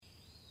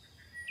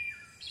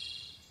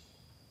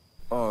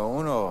Oh,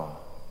 uno,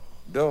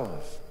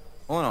 dos.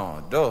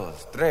 Uno,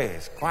 dos,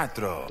 tres,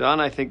 cuatro. Don,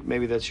 I think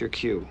maybe that's your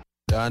cue.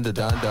 What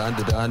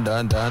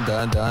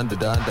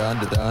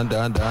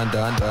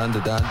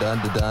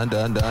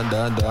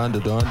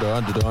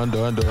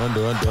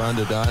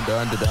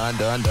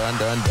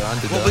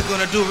we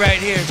gonna do right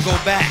here is go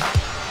back.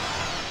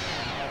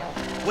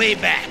 Way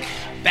back.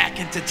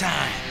 Back into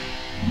time.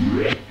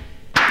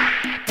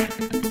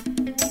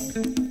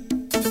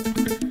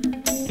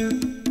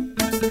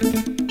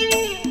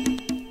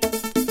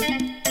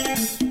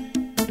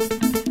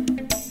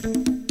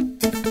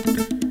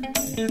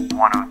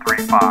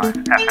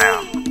 103.5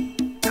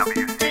 FM,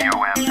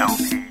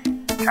 WCOM-LP,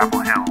 Chapel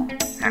Hill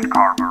and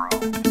Carrboro.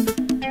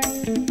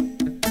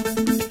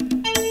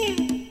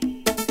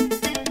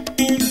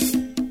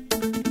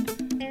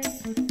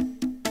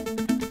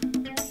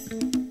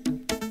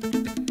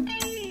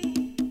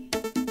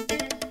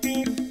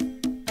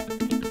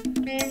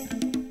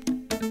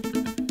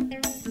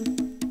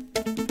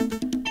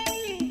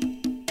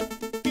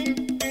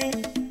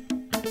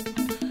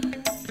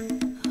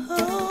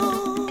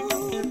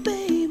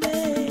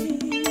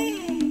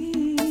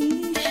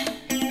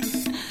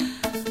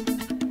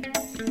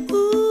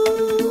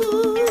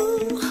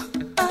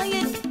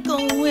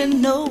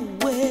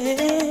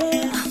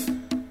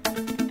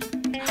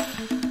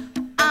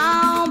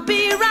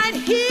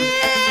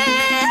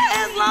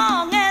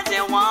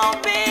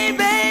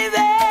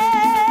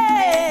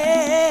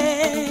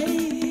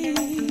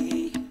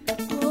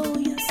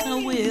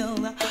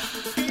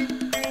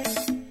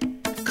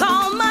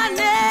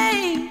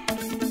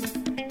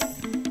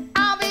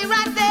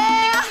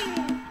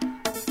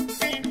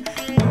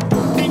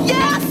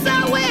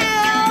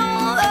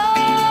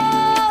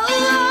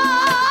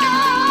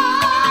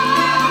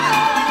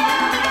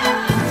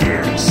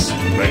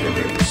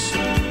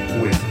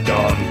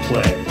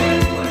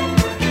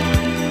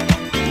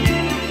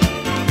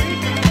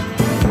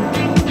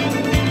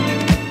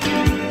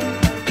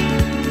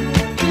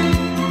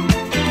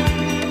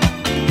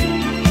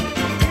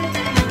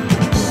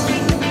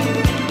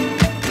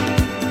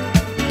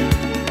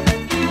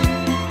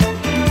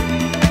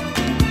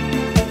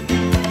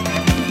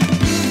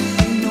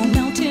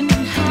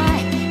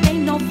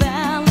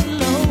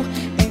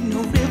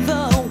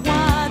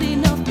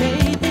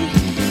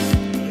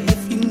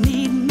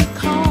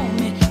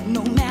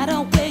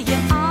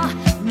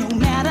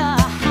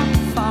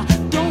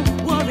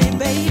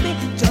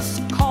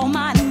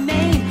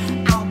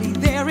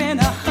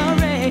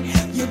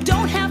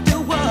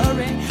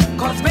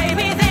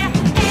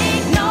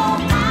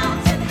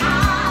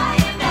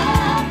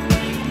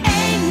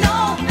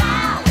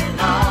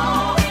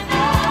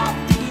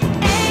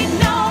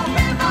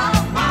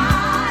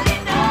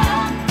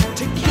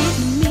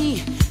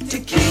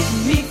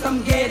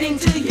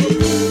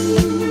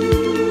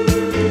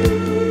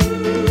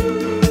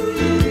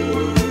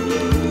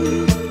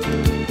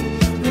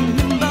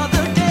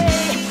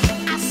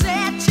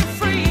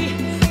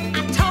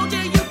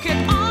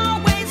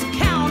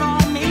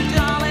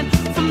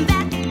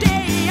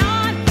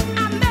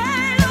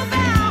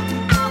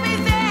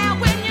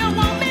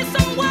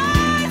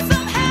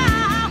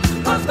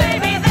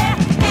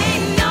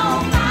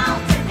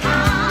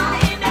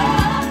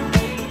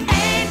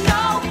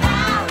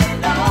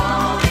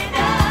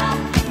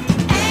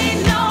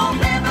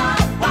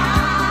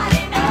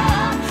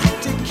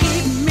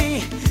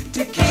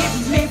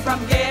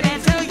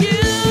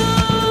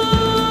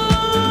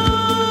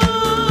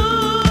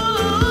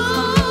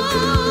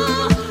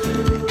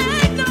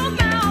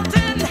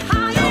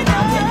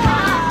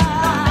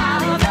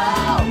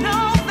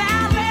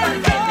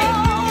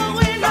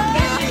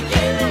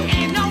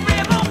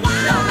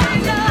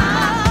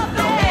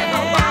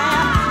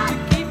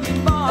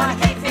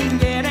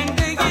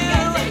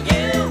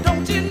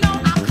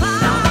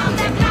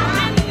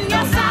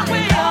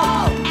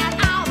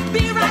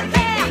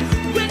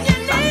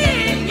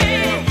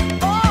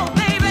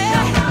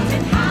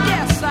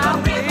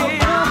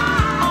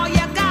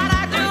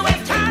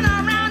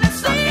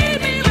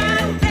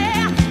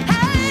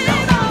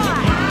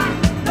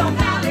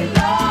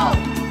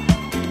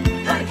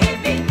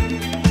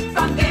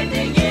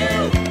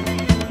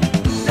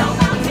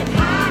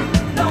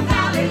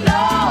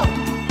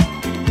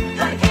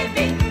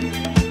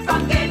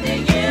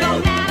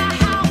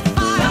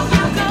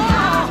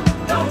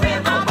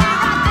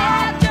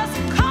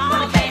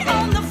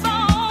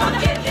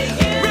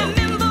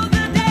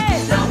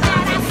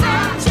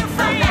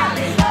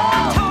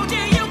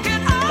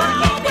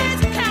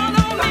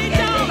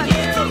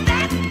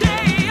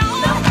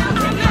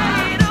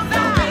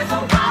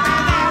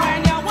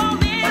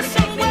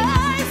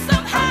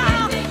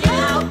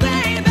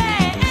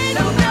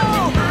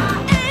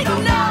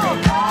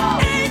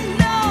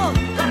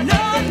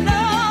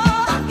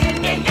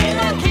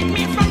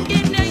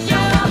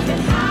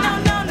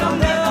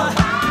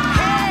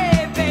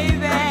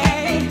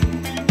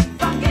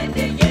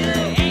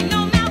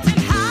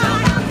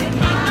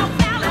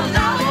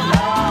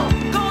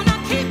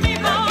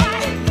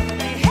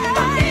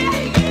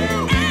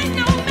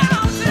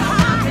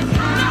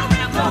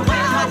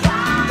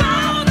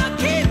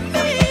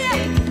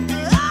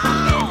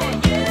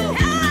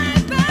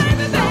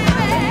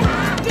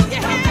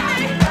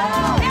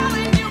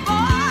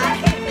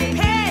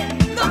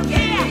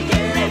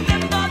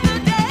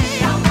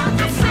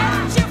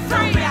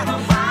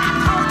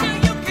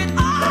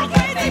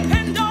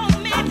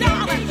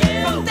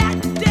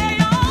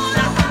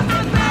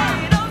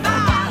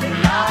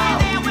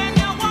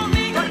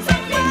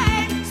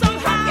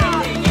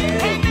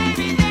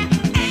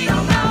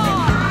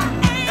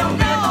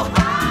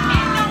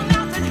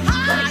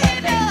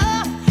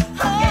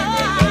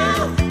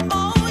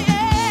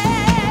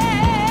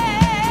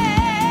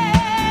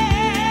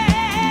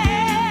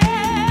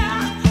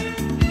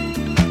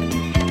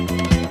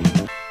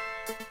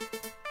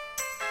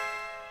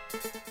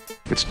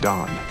 It's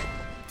Don.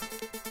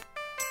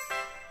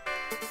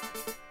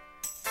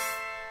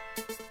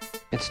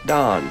 It's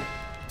Don,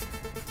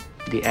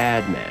 the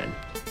ad man.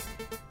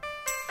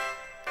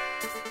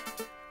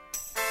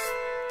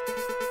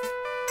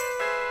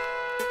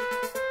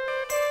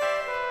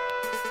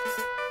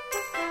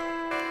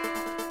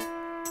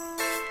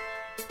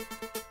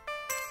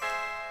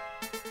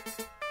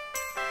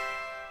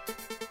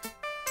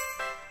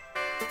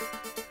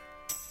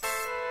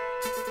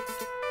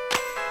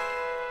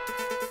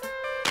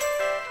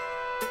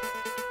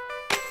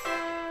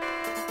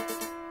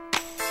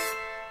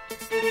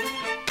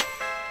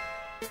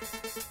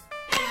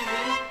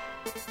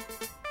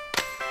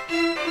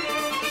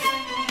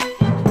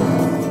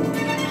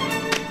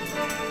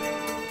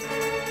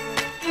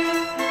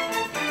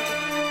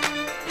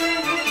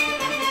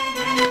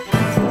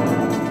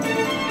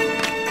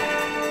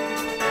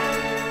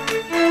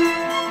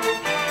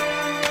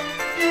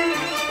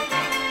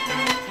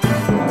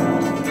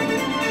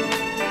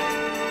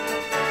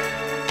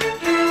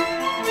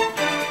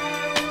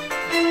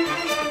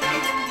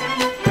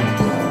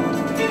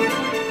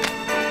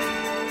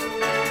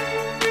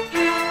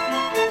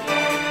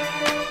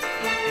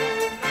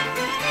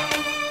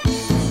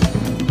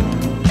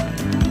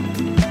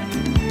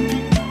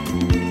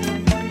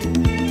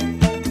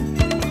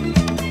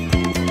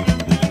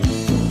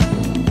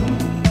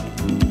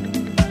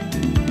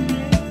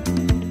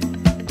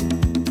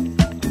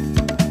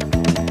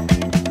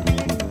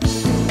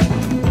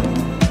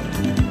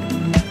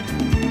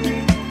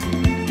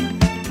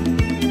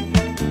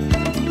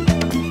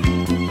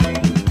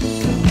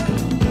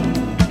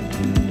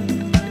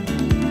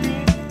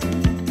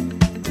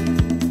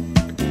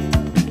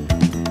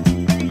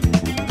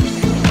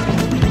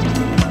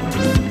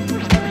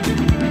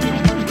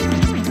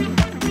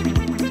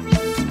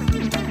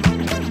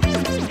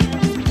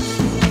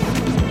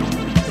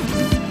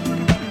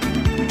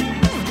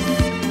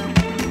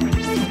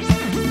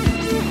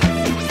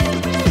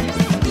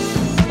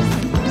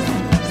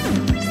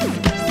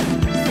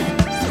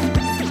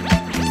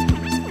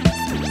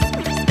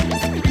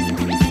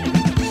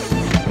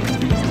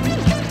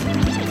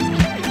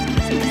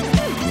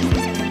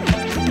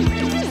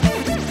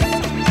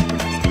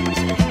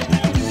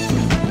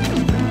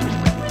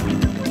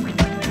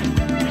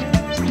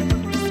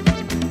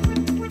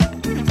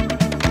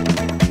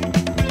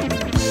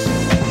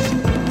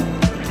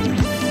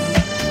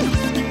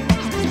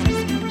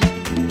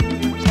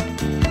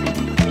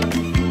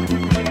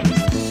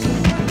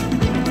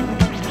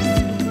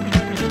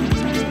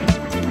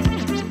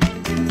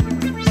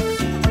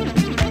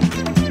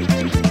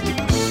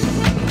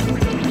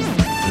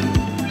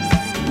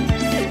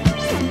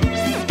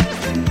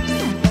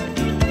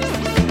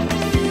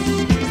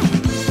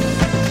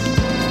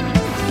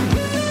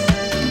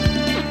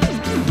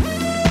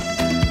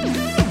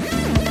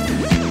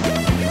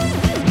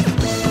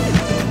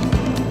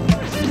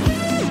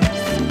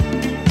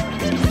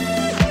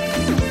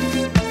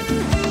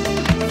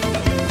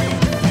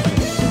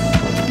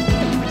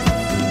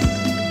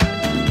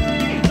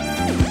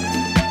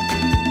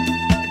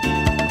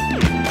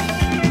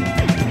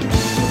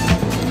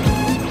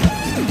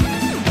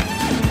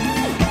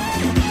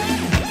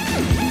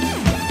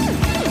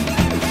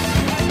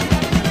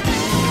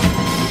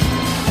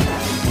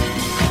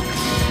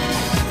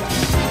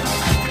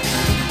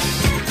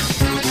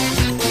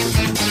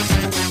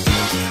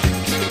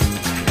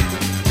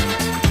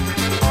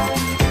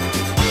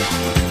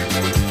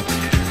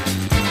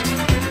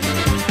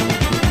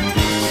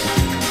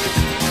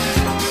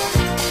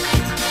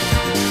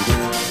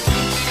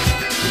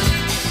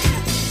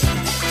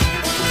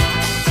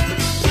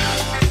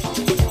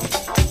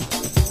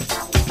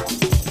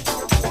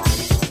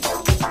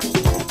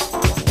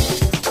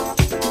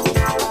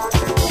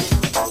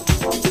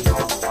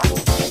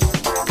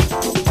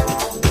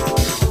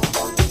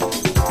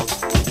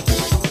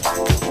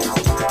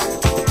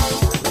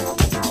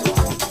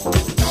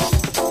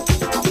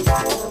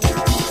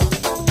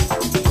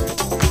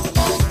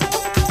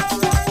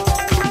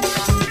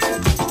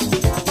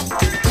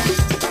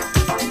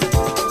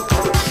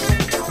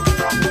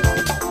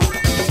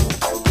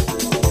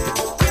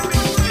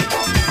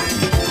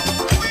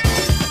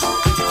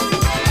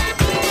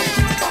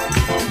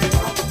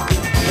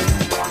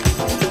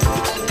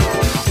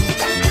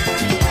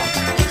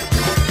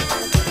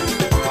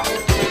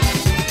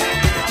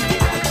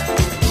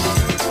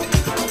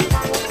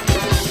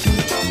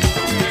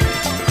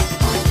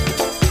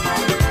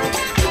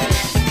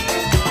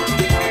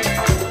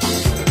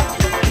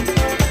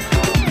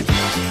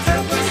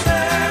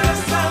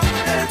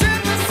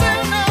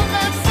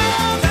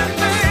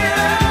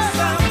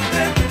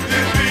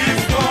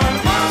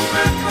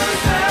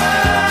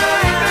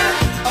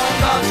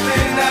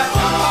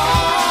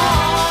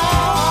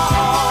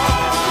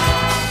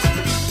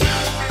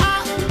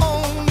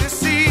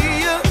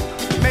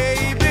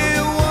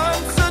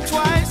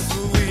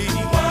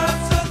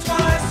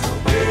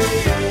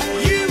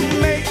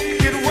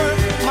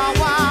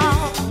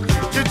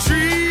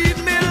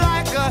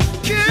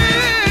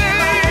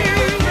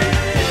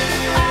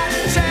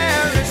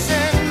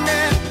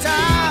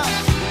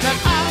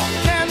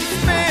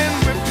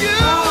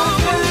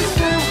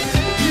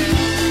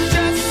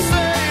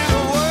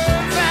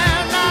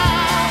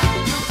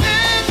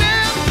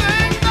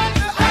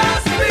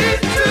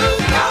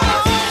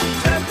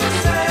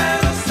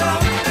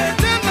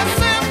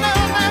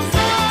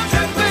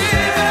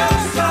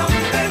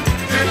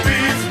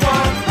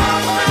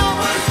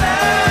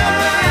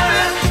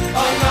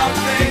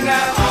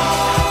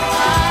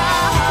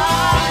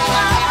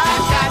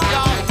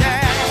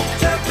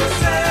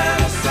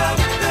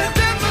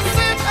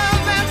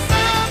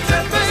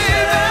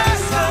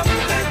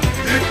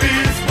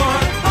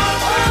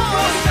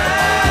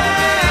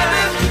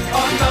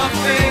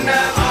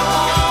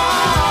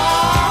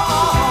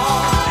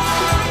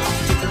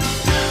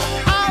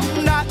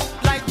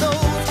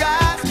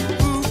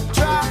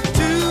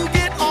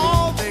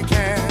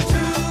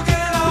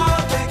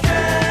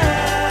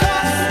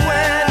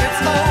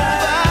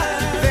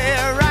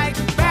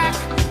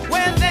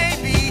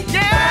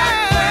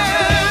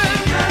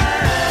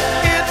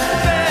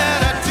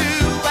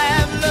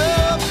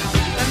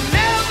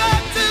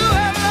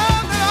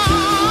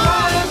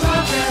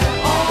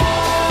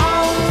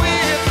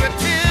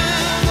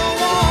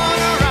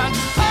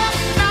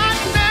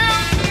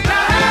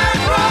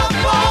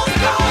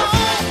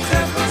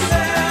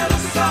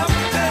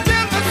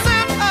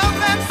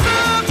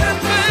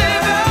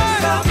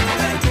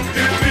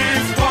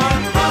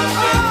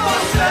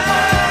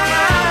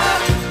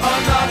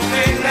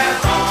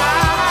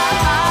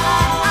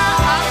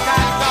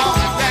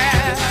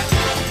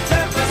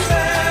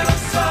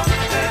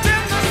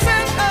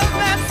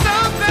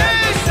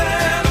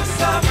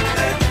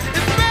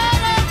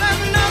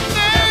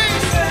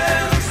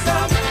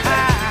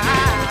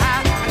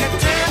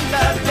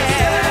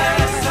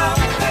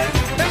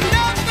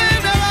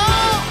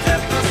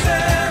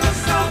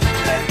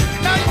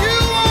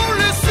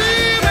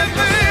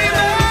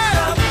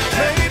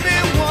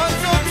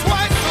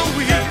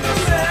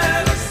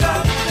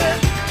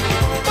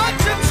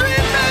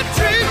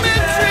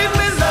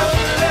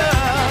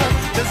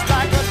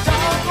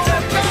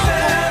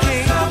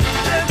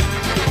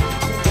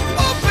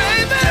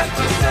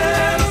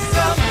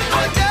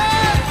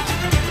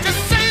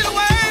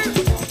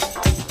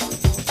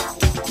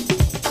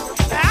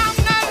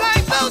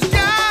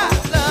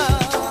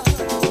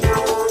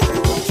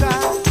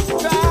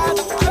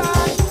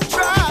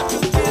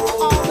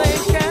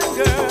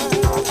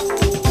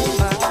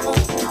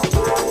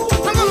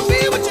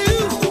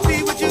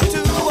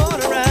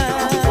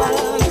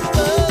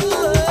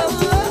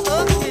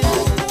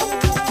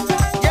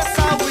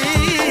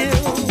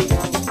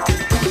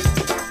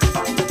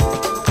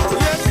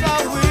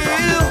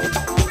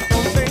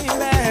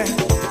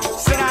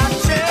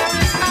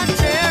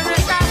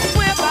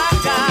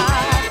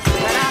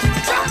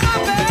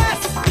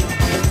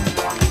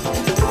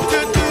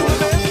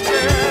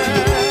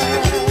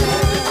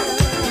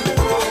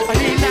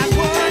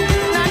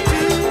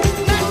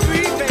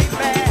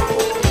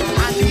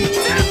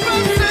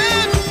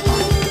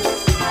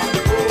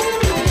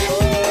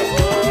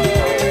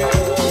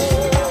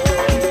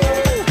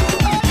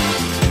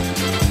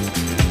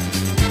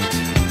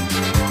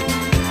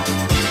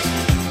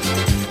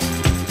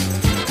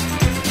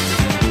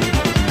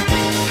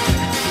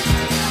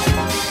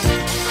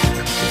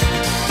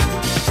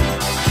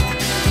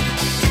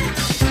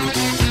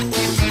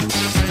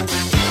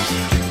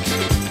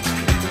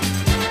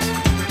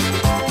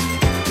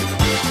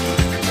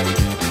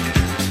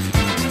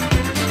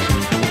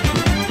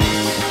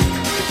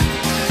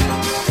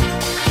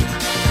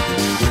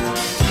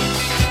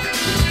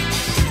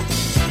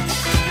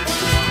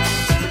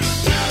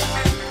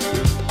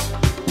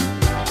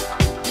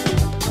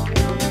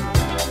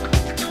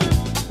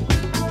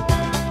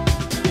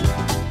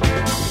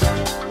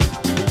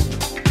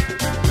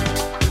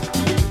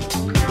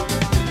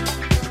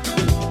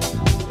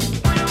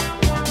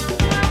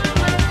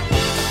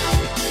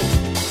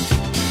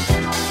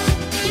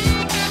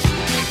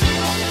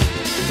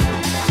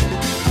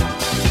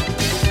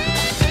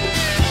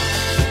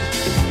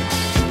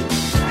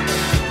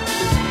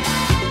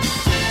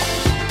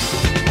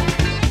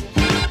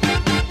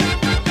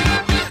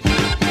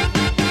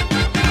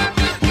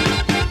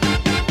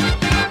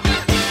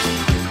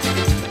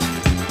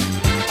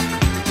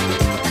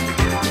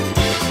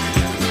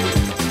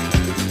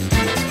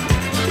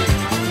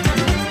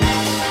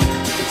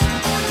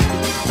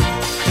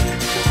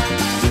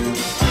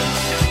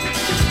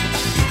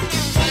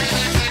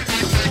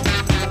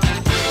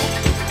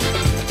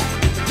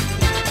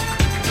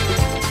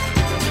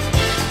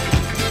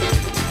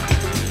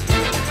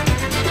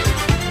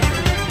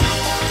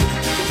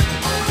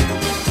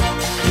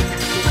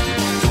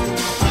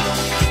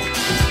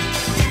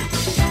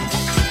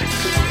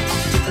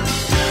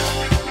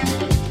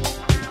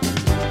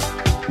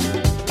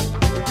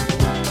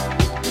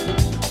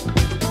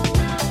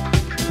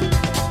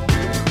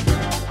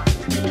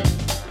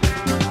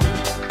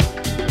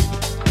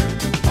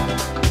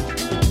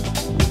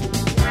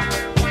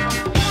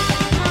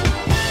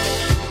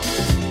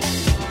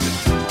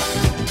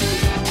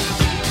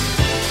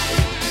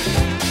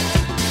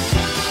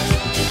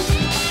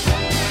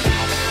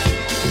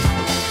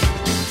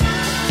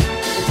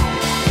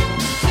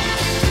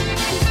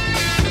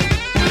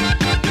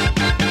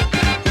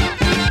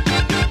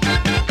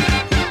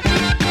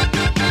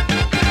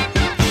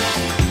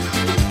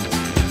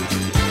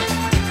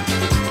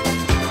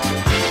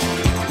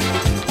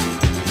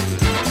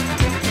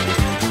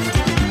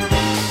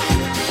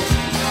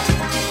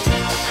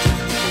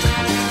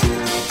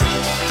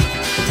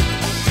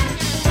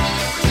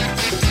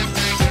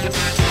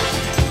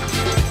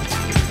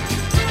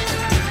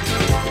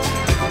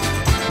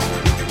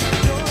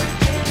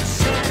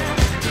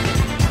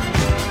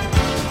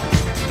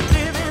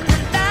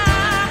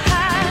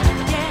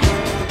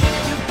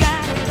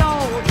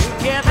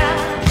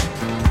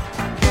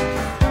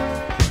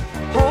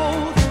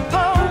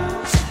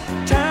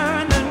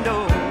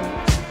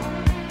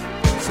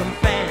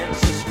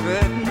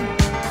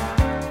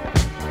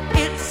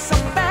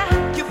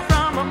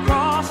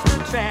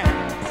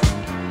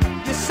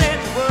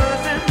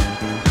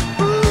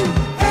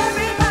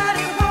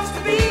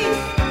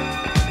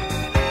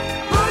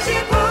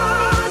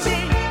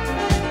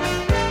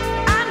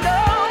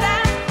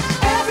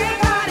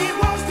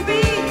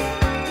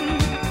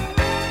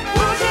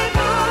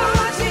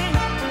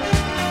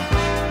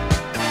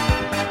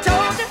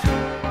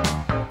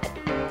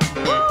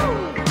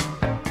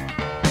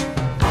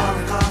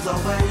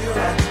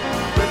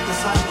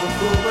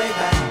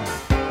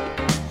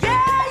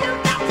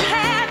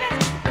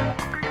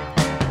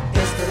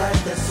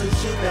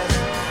 suits you best.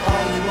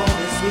 All you want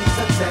is sweet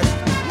success.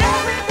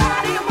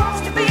 Everybody wants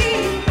to be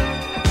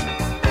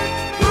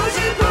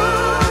bougie,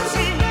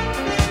 bougie.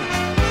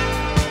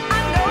 I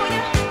know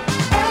you.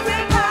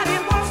 Everybody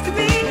wants to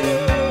be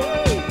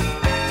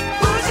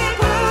bougie,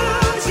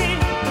 bougie.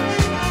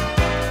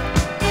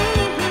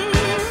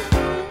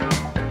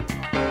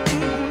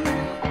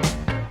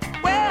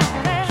 Well,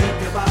 keep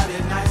your body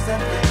nice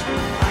and fit.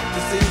 Like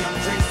to see 'em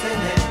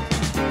chasing it.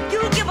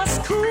 You give us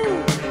cool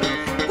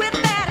with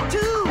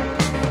attitude.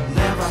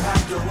 Never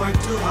have to work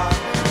too hard.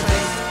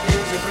 Face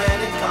is your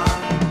credit card.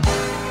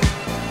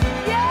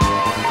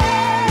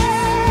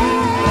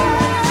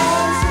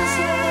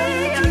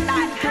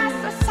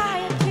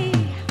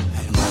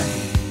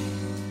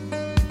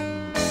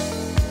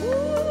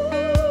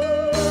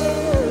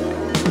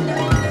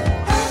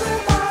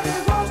 Everybody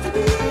wants to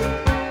be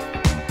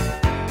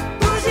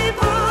bougie,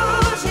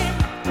 bougie.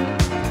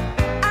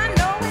 I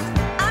know it.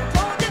 I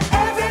told you.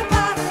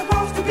 Everybody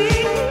wants to be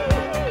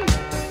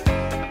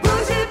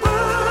bougie,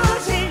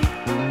 bougie.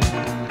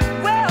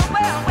 Well,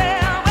 well,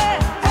 well, well.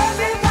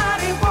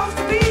 Everybody wants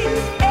to be.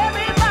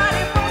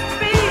 Everybody wants to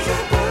be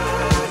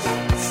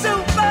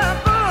super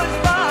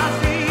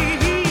bourgeoisie.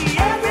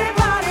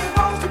 Everybody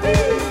wants to be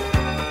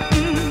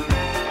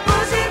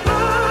bougie,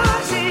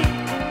 bougie.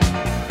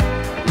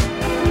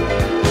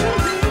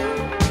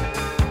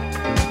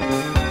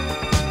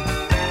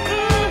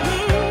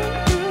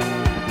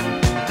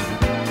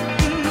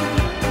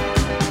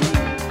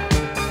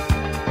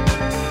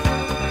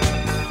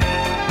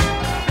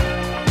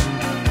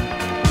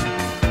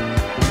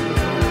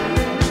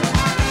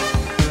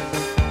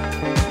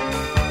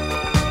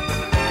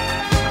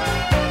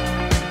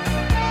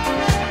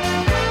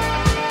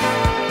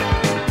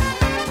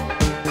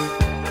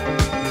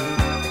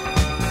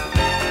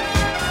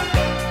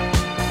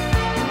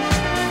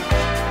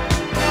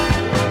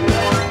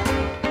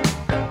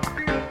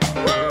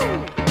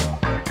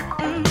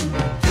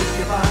 Keep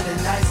your body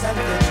nice and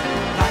fit.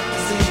 Like to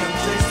see 'em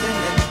chasing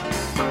it.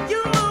 You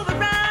move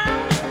around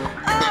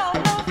all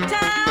over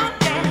town,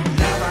 yeah.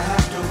 Never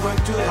have to work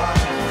too hard.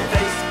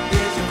 Face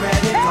is your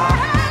credit card.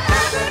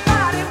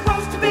 Everybody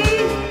wants to be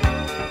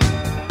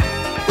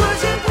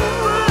bougie,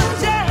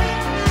 bougie,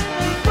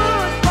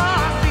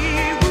 bourgeoisie.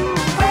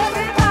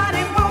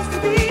 Everybody wants to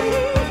be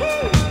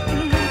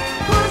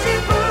bougie,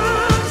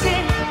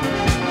 bougie.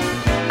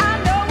 I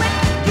know it,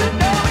 you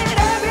know it.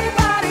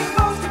 Everybody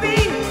wants to be.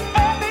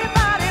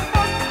 Everybody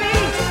wants to be.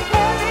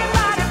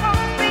 Everybody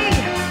wants to be.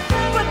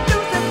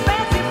 Producing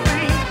fancy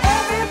free.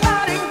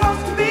 Everybody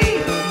wants to be.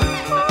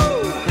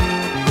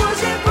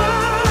 Bougie,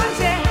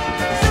 bougie,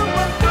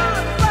 super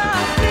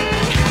bourgeoisie.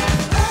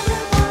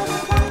 Everybody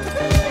wants to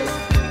be.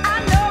 I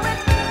know it.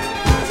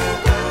 Bougie,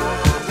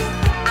 bougie.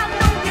 I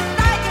know you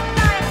like it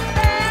nice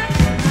there.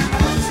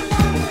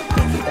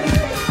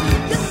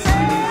 You say.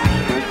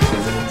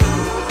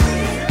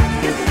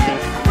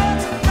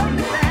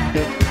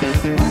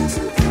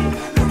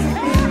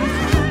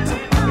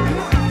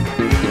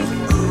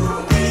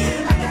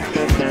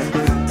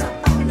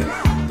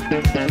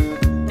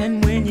 And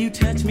when you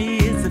touch me,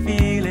 it's a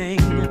feeling,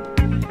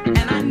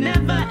 and I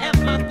never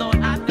ever thought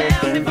I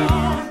felt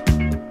before.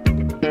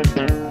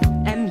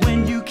 And when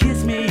you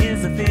kiss me,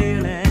 it's a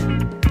feeling,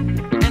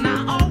 and I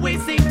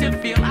always seem to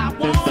feel I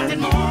wanted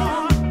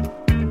more.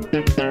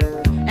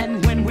 And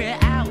when we're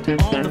out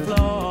on the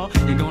floor,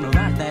 you're gonna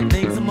rock that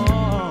thing some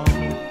more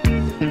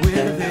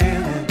with a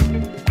feeling.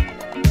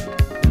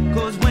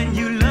 'Cause when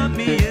you love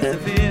me, it's a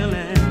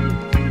feeling,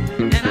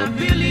 and I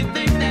really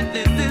think that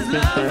this is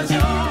love for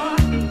sure.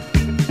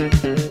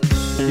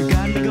 You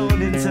got me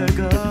going in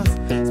circles,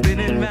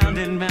 spinning round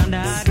and round.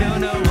 I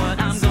don't know what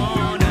I'm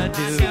gonna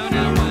do.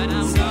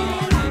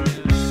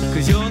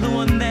 'Cause you're the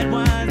one that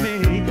winds me.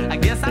 I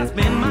guess I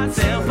spin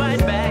myself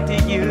right back to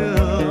you.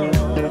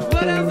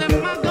 What else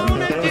am I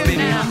gonna do?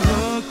 Baby, I'm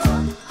hooked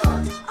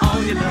on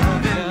your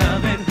love and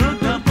love and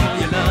hooked up on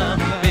your love.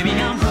 Baby,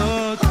 I'm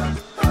hooked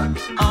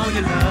on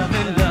your love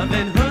and love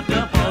and hooked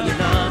up on your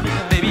love.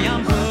 Baby,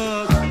 I'm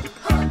hooked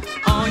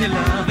on your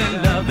love and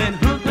love and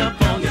hooked up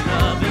on your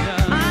love.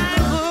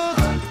 I'm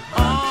hooked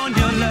on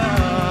your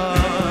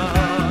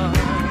love.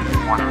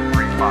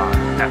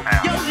 103.5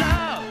 FM, Your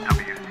love.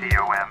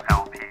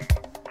 WCOM-LP,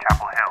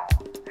 Chapel Hill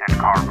and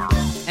Carrboro.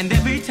 And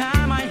every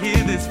time I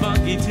hear this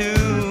funky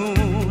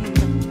tune,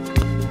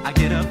 I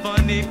get a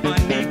funny,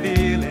 funny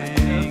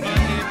feeling.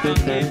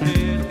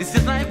 It's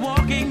just like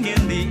walking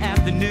in the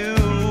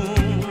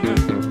afternoon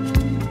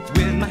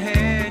with my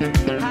head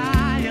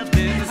high up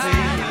in the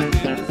ceiling.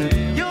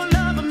 Your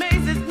love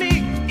amazes me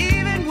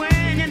even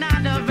when you're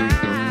not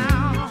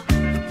around.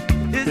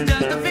 It's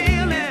just a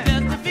feeling,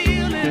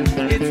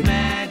 It's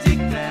magic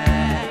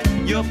that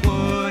you're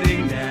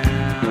putting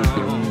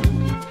down.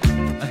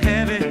 A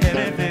heavy,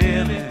 heavy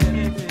feeling.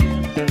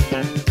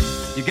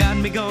 You got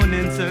me going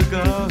in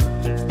circles,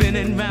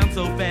 spinning round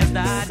so fast.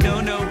 I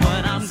don't know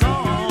what I'm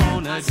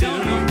gonna do.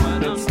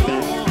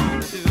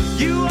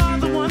 You are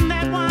the one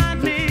that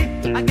wants me.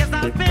 I guess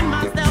I'll spin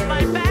myself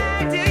right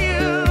back to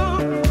you.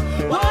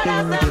 What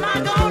else am I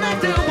gonna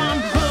do? I'm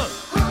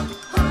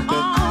hooked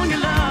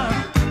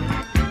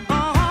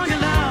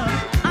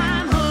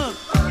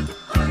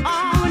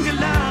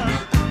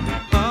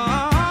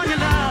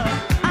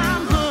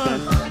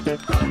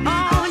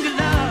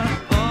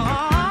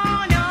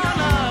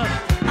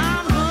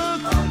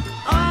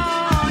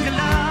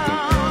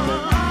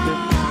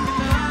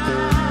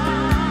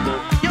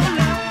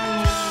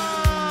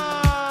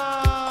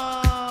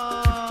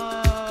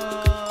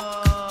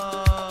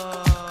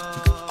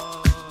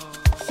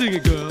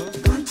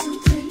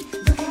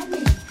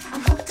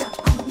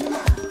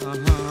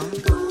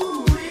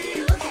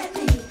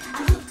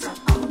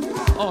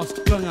sauce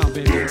going on,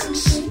 baby.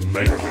 It's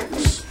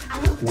Megamix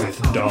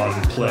with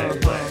Don Play.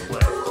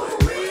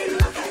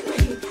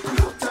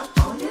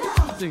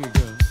 I think it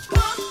goes.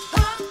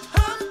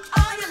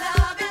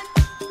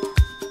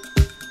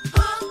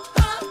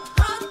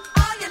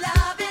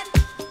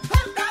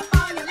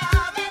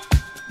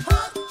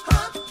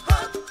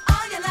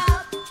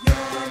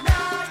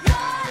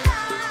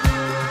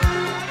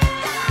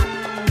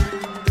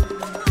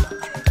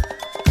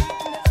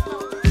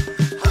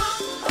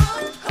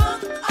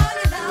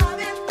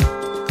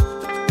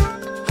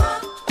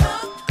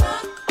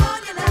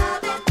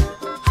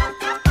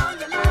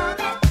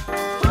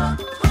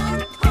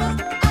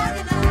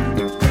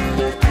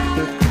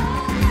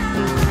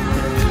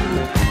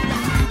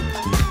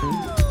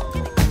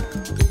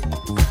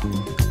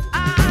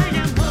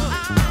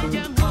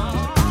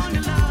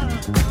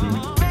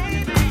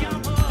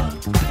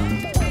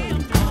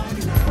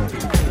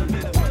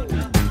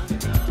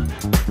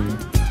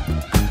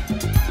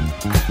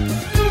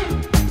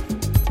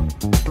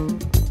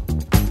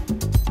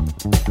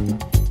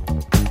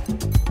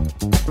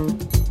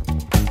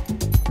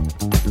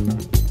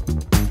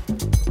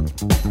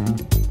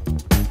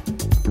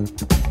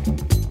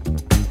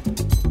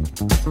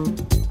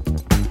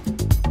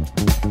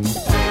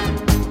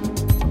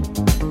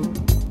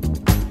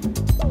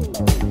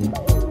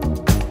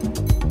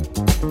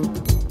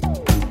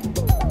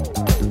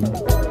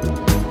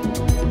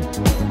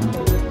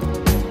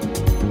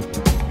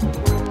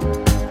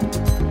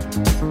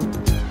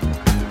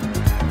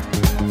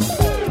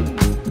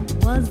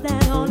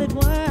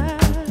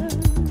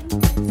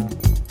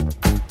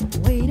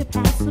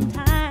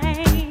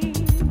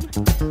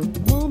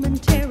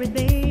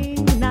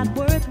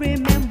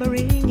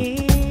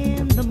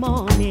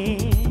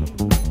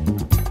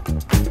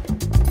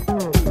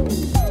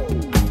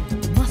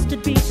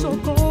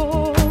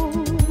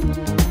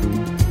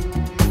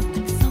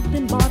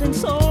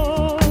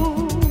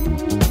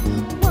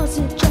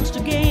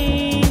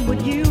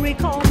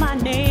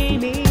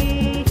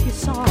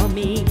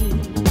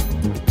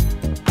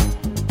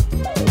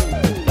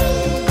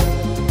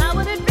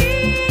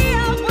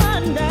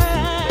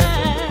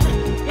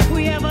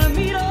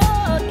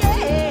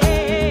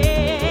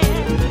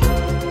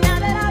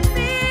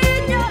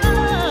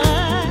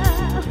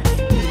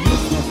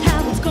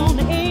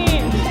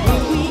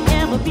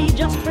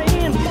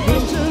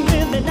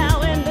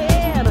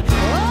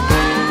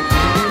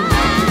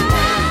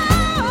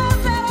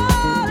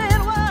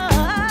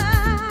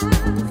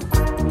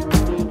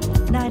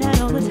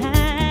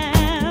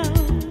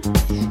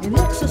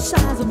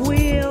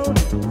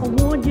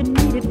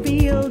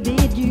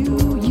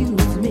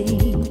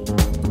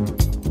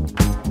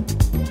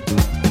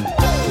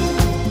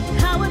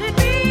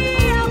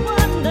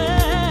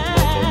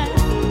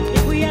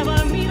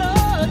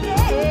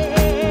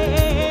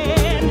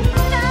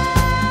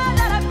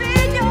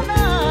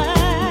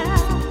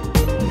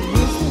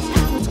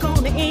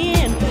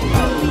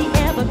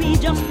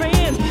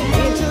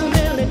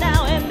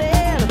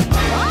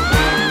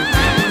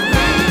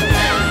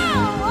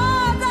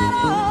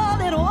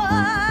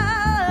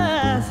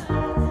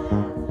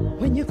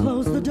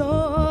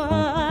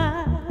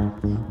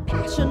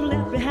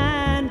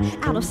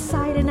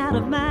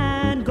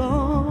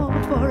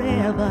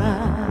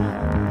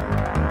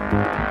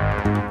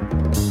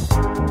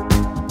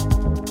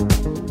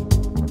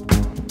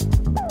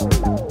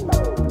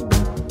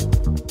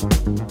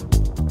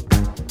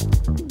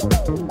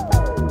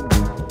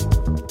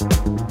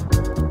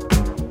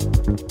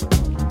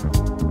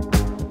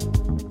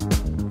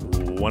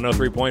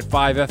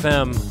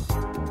 FM,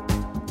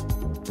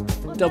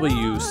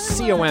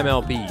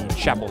 WCOMLP,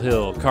 Chapel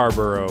Hill,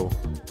 Carborough.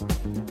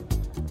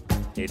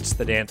 It's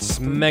the Dance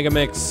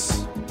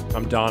Megamix.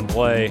 I'm Don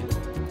Play,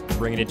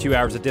 bringing you 2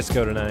 hours of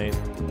disco tonight,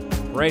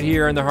 right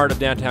here in the heart of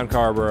downtown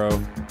Carborough.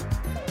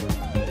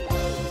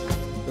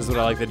 This is what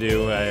I like to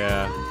do.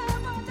 I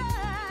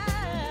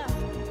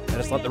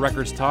just let the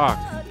records talk.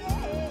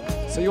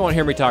 So you won't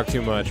hear me talk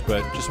too much,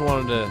 but just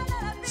wanted to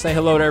say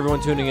hello to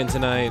everyone tuning in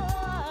tonight.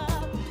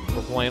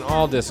 We're playing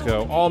all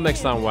disco, all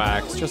mixed on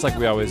wax, just like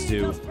we always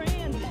do.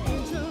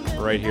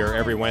 Right here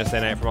every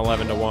Wednesday night from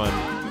 11 to 1.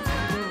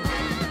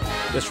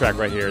 This track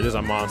right here, this is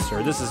a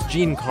monster. This is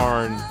Gene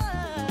Carn,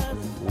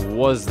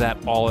 Was That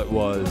All It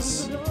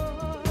Was?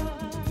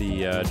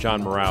 The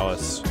John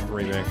Morales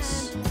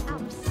remix.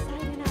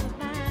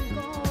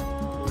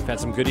 We've had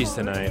some goodies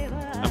tonight.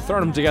 I'm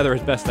throwing them together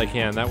as best I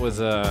can. That was,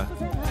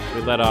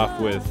 we led off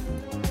with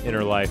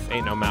Inner Life,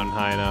 Ain't No Mountain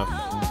High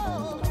Enough.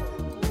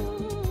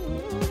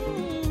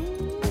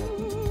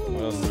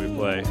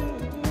 Play.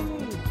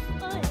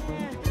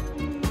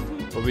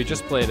 Well, we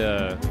just played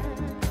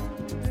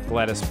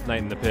Gladys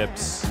Knight and the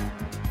Pips,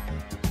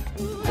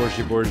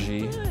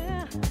 Borgie.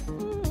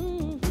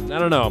 I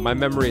don't know, my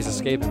memory is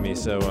escaping me,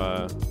 so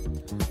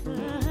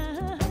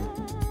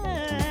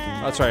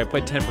that's right, I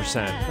played 10%.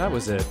 That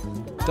was it.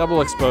 Double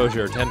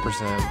exposure,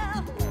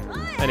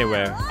 10%.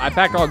 Anyway, I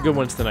packed all good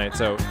ones tonight,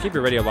 so keep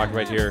your radio locked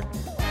right here.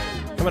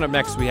 Coming up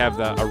next, we have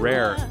a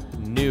rare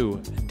new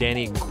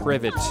Danny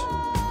Krivit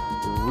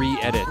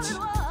re-edit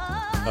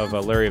of a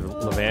Larry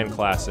Levan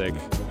classic,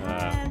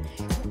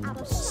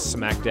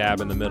 smack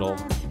dab in the middle.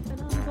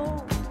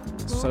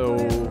 So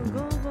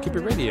keep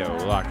your radio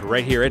locked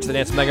right here. It's the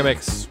Dance Mega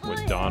Mix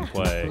with Don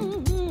Play.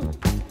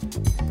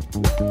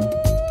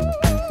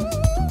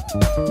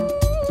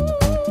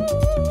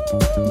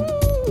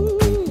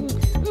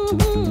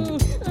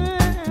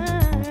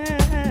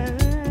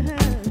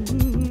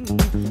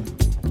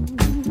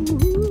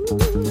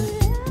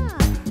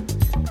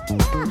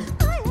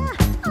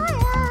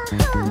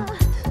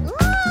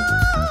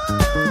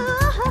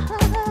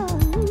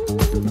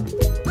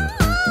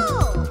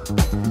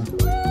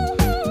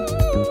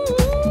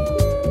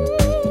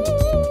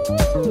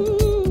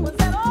 Was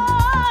that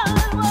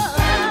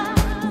all?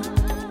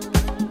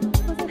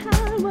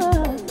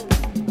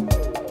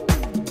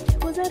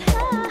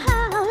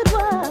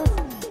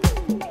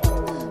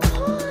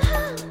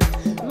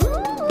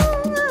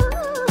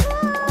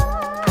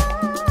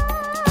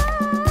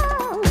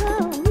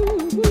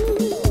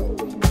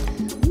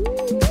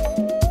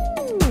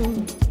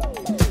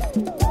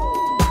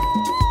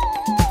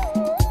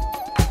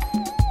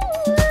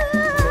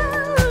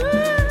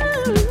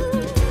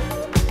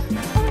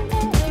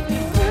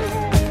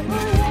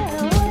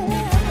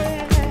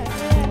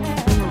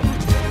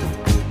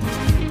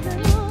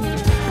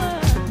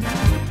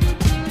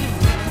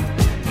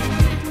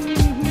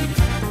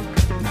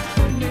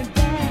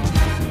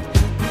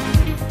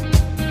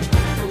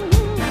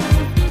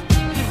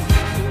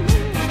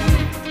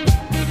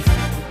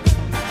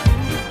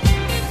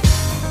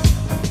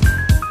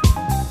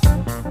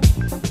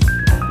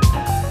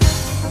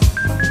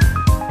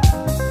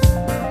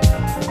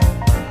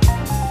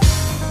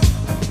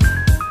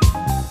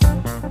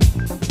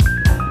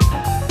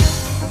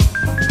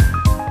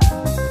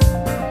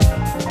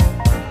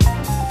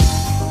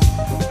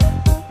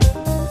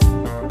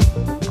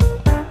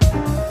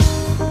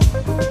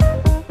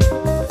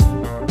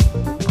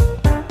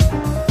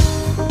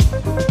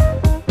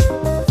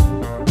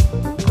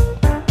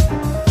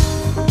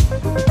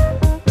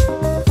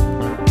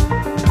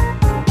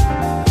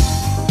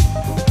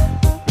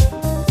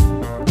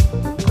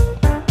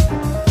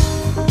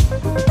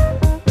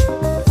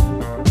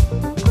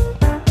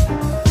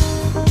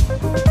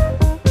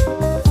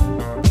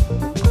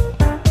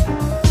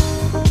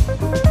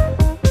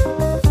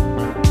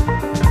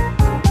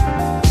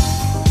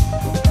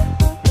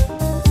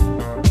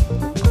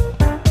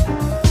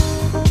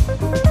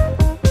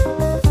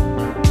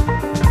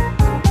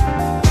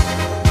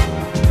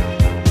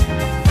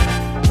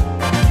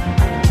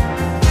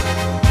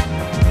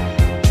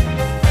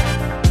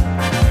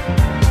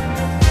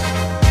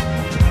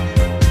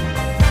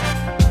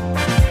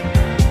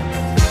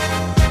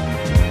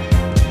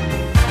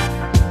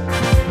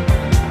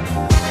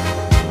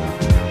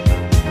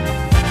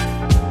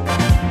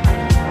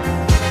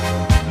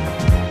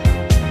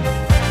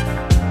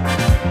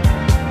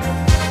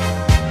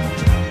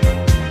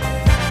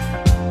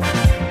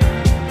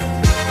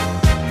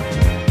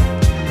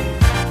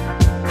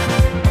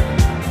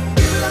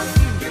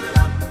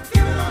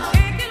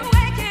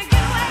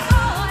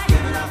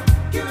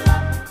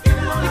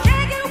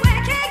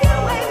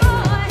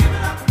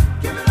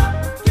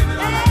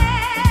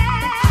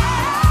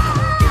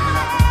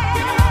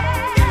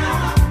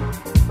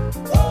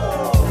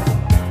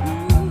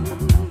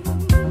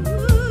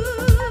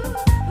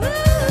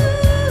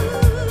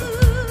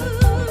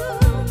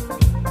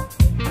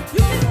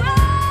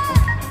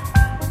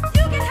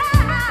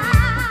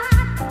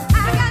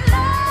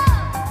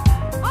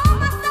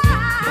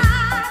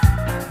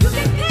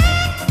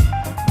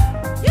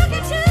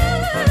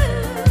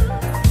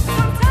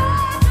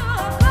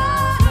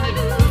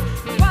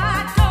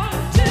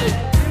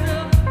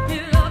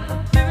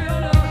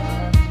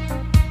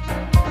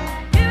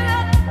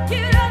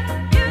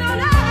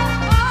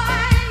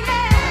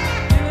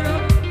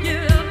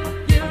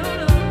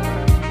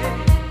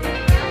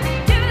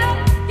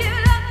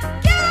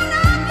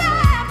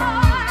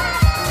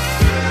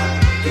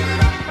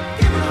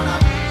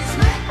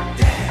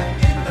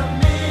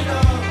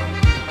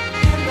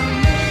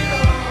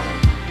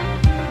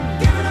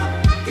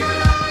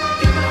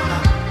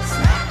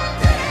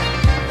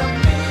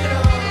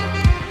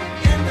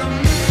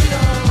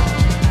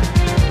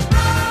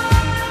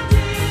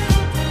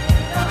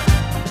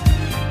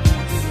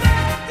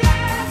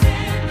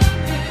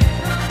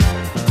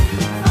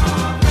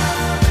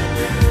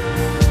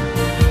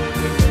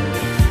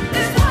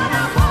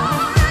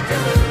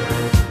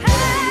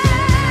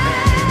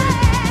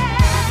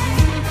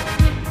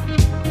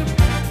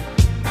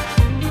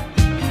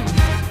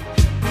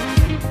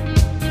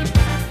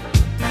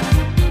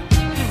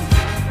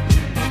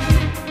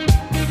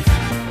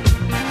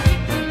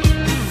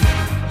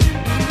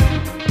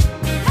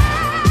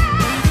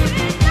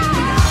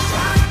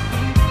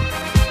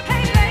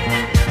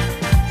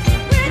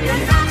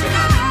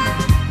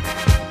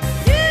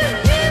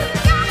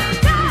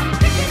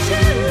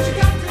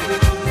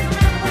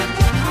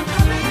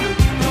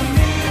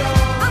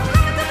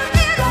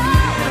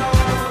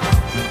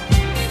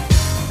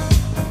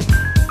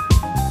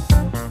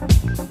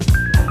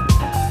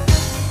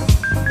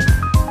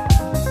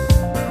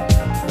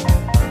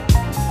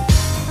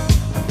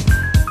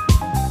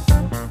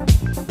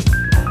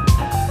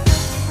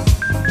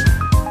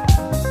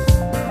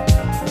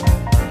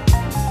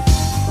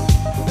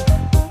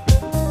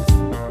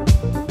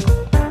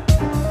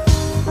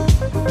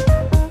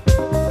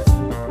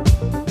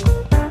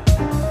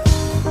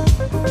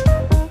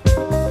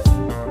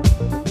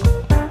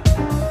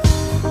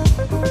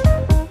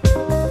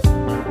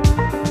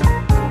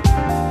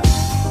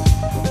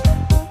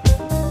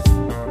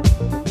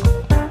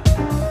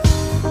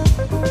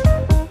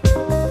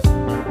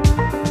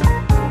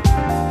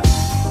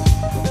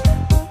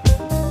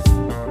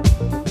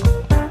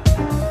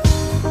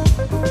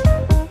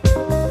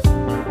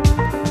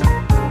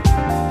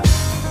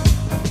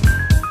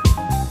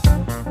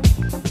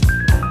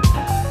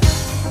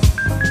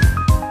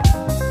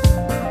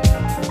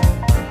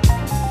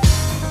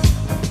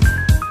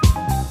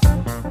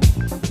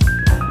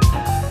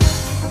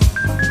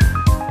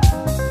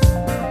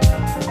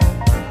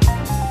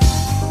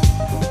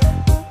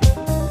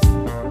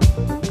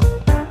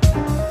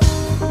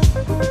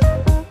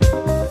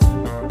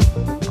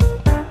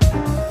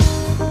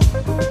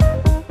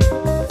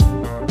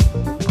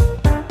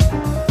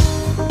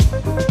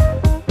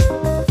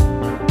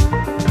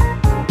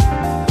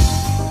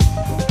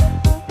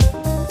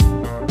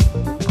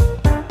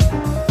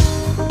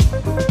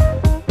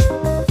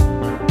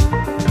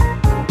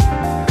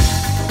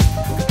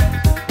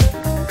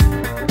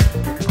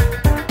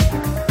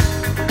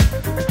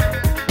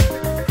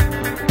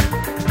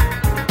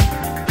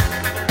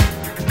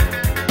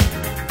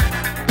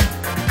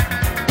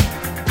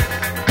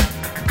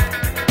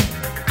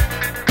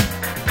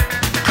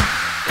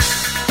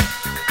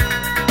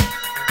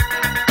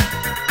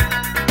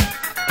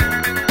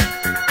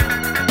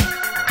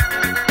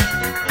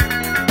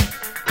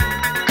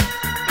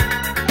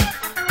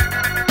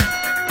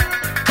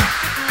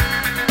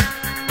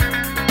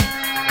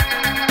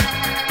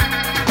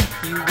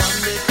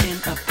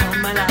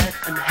 my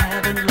life and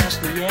haven't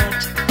lost me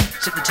yet.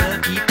 Set the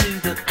turkey to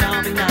the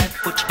carving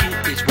knife. What you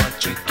get is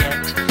what you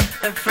get.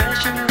 A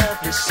fresh and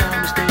lovely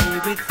summer's day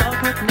we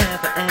thought would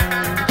never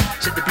end.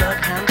 Set the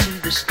bloodhound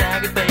to the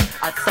staggered bay.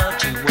 I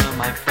thought you were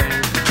my friend.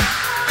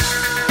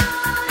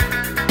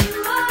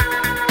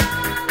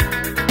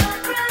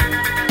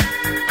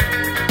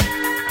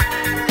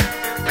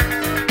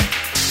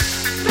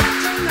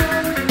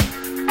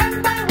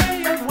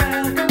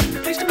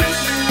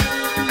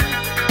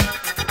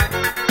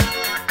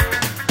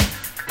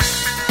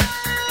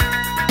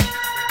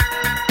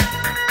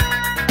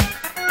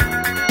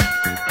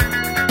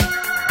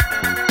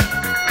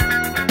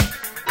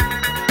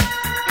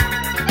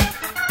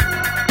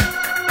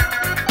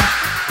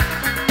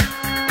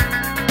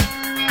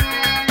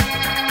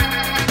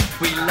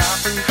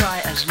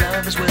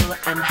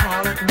 And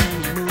howl at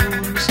many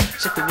moons.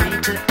 Said the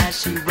waiter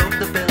as he wrote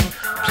the bill,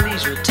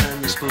 please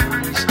return the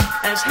spoons.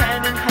 As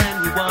hand in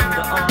hand we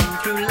wander on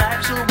through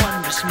life's a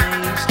wondrous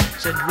maze.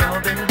 Said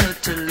Robin Hood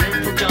to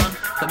Little John,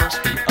 there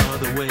must be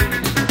other ways.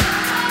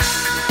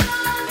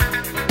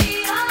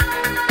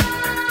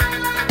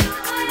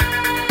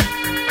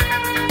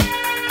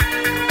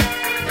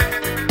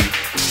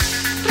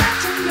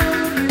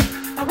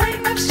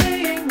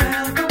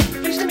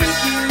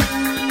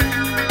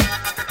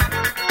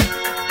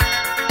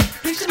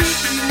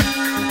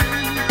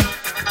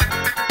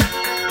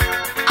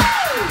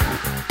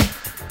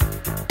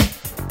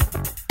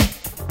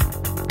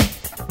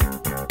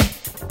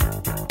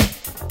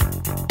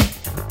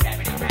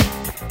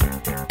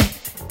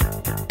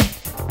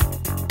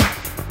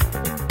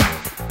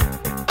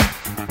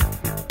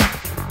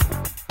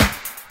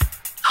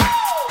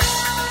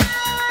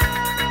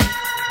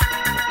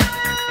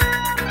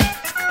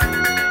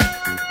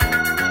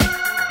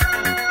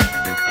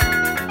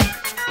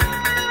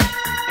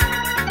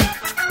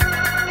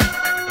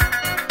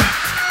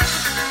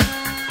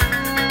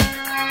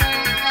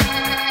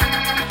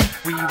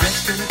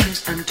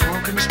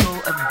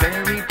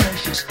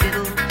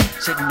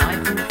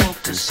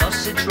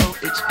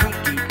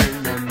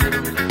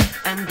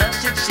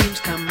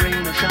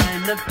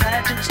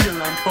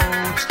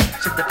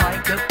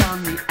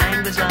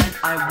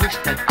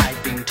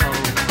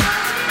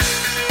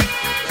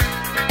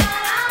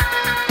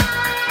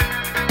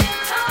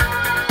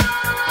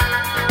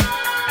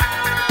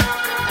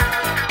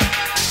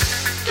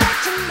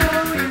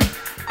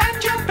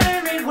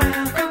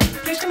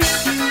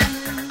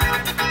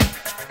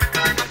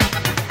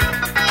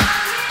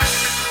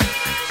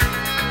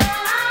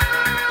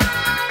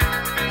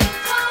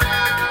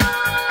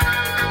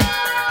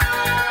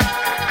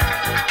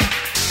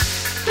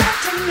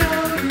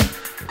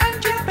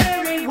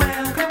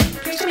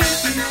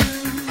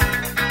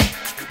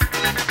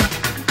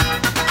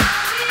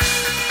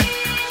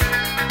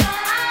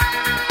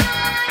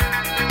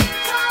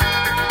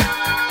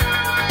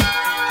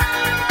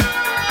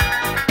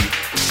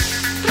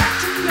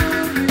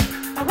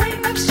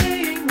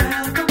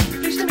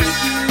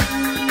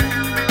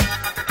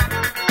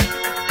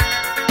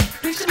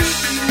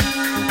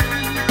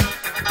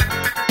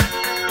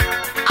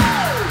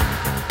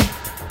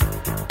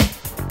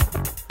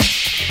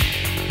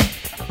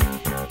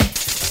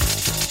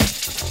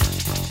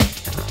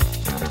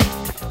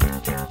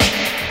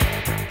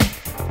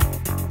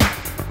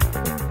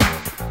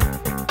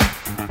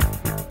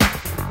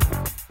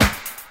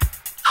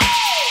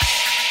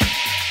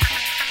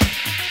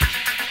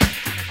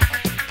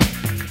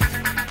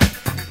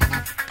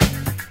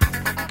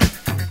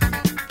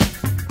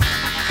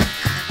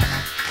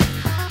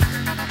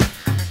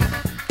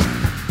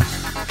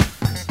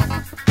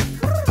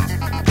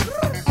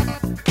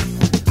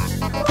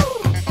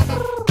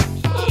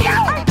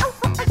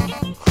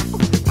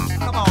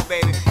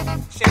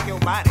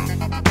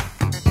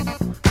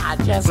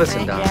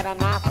 Listen, Don,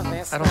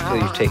 I don't feel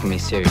you're taking me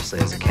seriously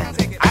as a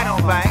candidate. I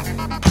don't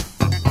think.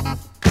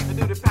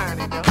 Do the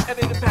parody, though. I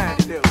did the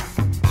parody, do.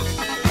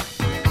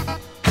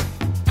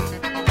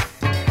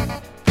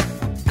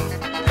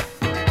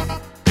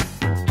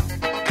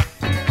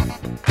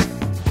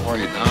 How are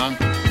you, Don?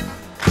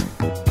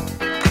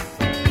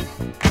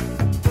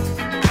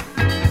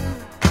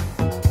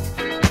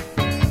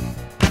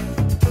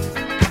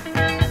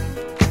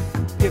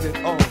 Give it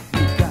all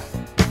you got.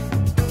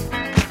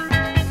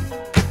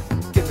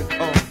 Give it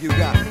all you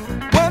got.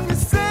 When you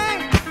sing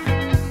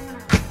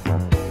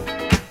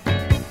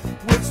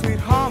with sweet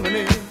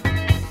harmony,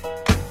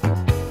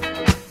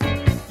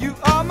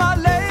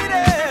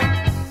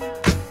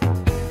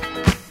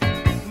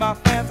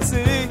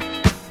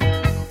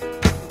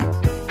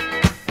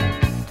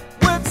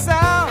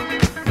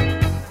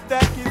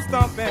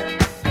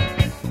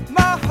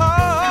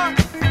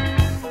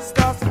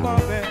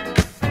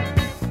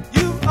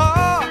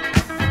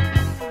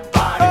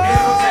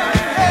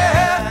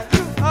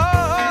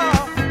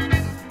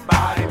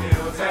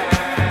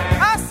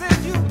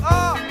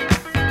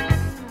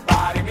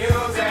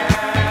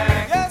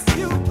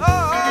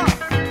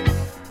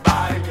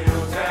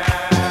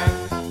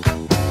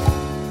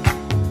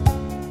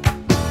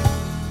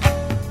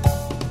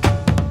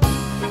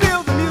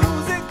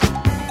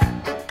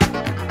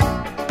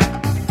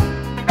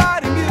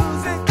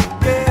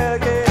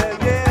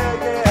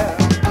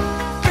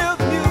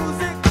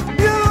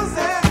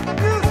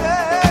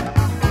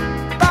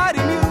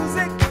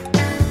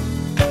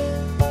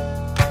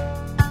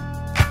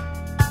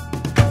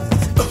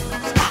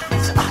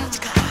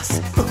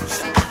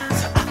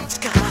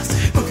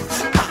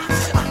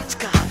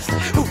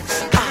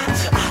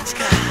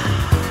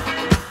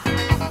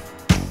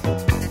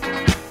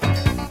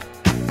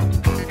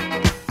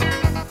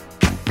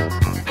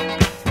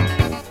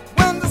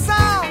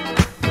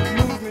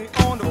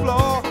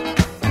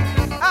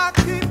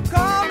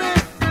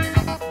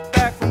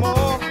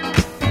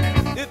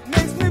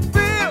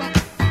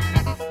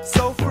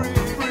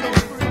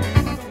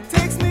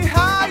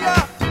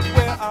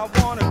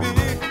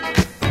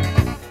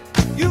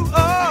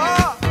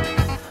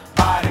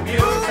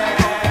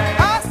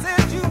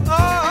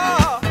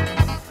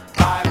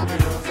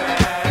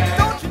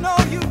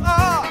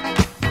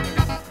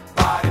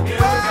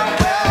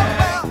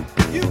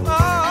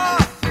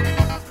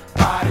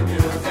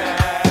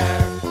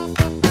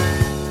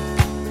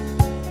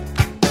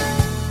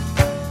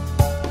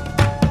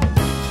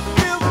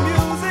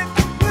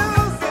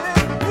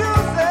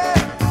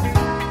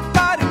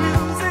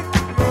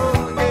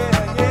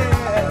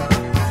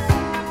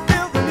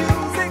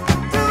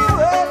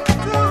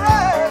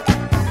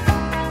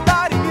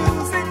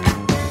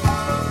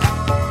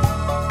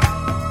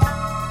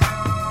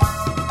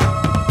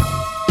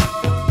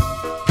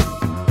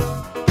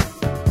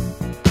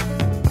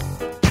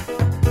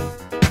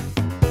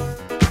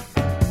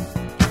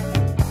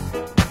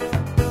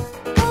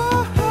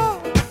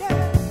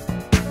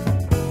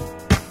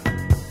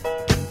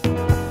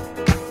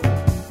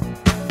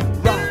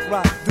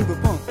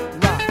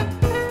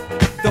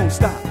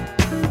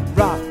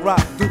 Rock,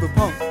 rock, do the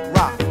punk,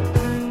 rock.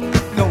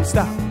 Don't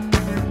stop.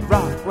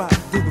 Rock, rock,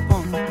 do the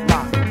punk,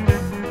 rock.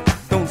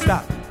 Don't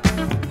stop.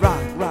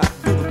 Rock, rock,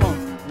 do the punk,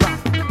 rock.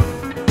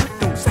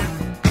 Don't stop.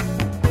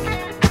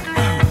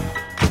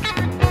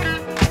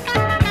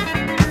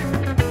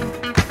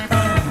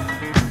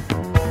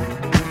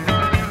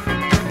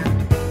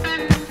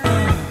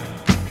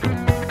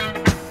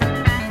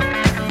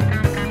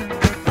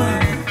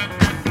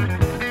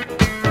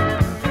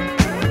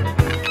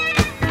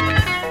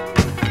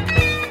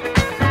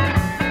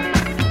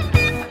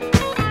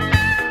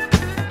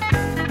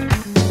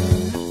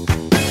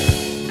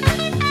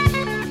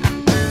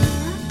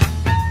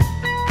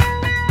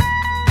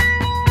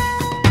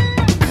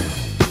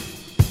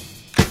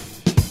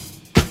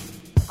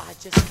 I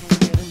just can't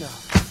get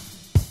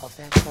enough of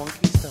that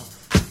funky stuff.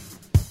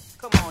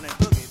 Come on and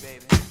boogie,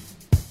 baby.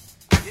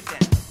 Get down.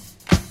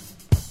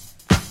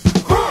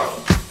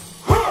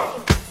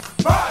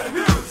 Body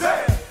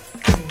music.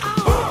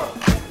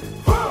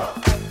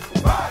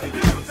 Body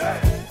music.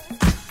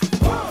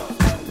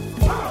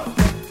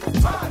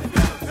 Body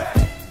music.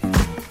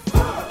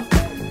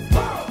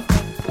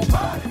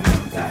 Body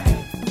music.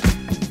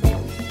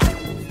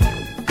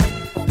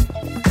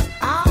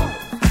 Ow,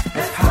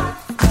 it's hot.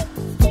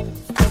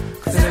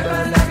 'Cause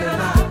everybody like it a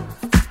lot.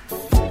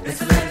 It's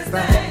the latest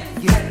thing.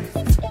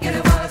 Get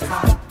it while it's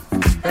hot.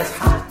 That's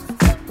hot.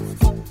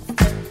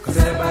 'Cause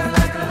everybody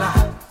like it a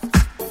lot.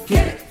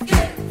 Get it.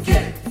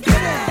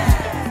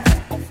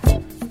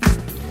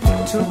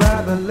 To buy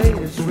the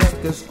latest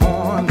records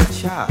on the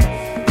chart,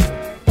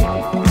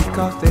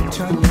 because they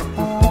turn you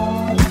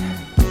on.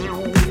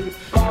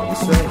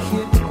 It's a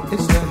hit,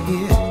 it's a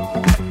hit.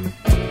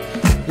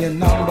 Your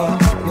number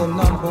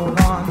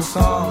one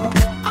song.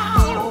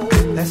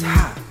 That's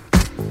hot.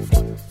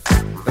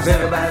 'Cause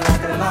everybody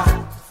like it a lot.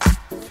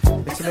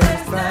 It's the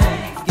latest thing.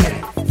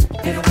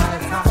 Get it while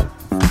it's hot.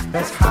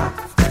 That's hot.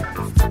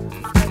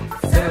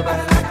 'Cause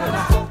everybody like it a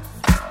lot.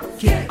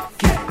 Get it.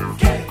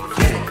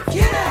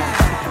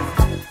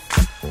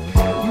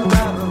 You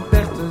buy the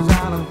best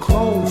designer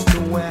clothes to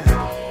wear,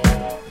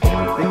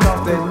 because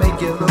they make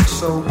you look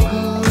so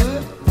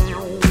good.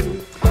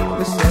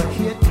 It's a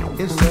hit,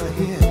 it's a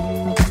hit.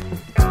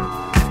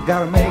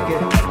 Gotta make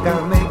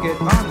it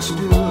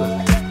understood.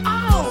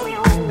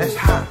 That's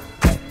hot.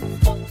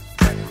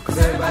 'Cause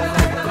everybody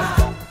like it a lot.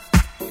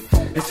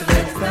 It's the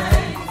latest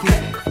thing.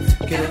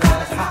 Get it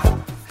while it's hot.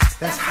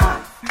 That's hot.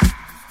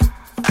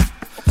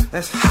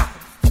 That's hot.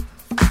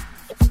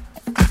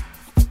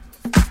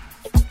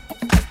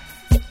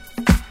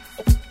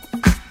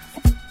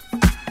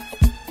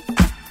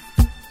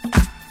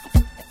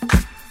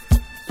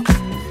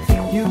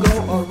 You go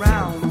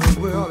around the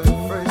world in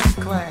first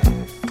class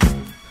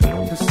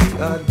to see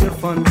a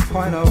different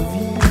point of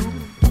view.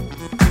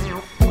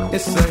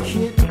 It's a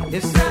hit,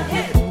 it's a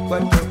hit.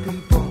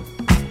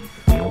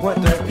 What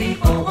the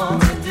people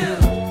wanna do.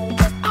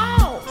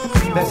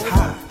 That's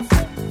hot.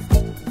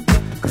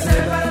 'Cause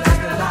everybody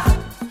like it a lot.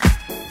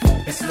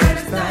 It's the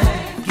latest thing.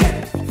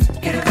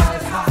 Get it while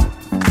it's hot.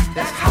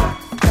 That's hot.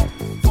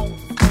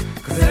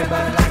 'Cause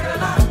everybody like it a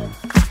lot.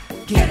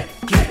 Get it.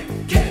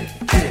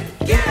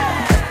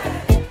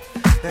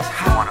 That's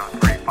hot.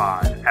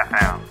 103.5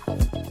 FM,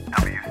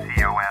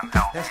 WCOM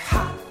That's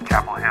hot.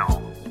 Chapel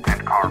Hill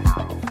and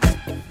Carver.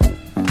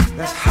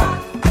 That's hot.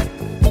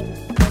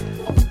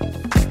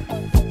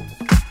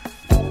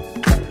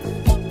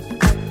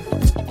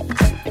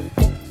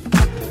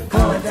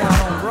 Going down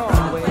on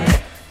Broadway,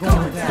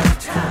 going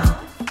downtown,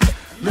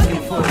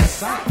 looking for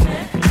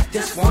excitement,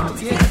 just want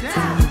to get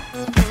down.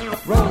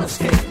 Roller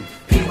skating,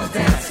 people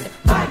dancing,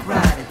 bike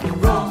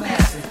riding,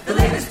 romancing, the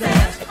latest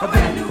dance, a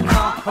brand new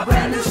car, a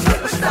brand new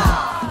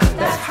superstar.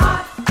 That's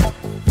hot.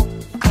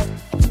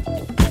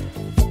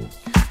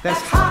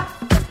 That's hot.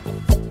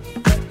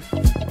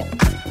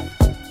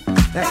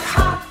 That's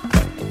hot.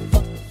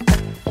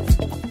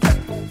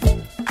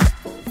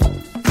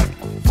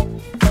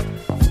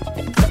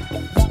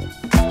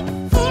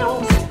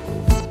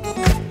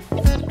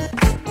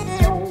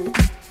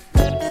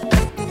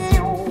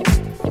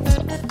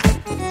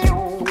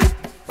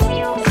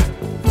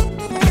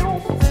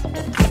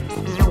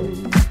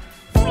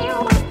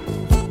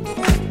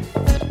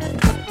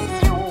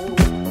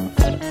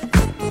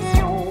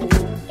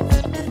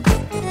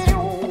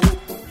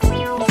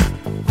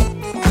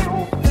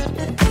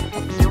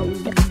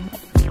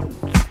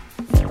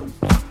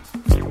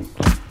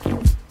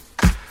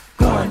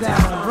 Going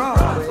down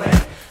Broadway,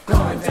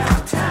 going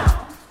downtown,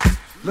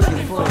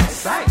 looking for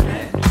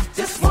excitement,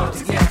 just want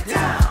to get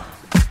down.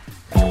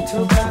 To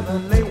buy the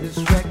latest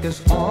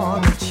records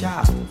on the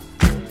chart,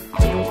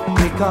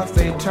 because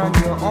they turn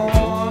you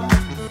on.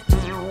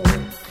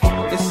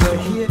 It's a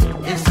hit,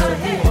 it's a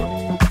hit.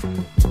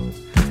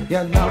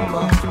 Your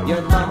number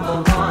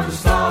one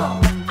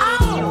song.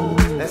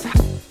 That's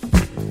hot.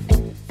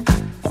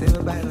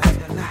 Everybody like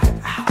it a lot.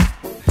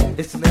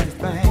 It's the latest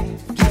thing.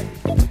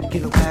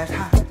 Get it while it's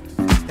hot.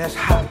 That's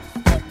hot.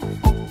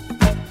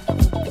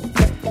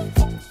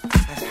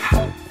 That's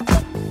hot.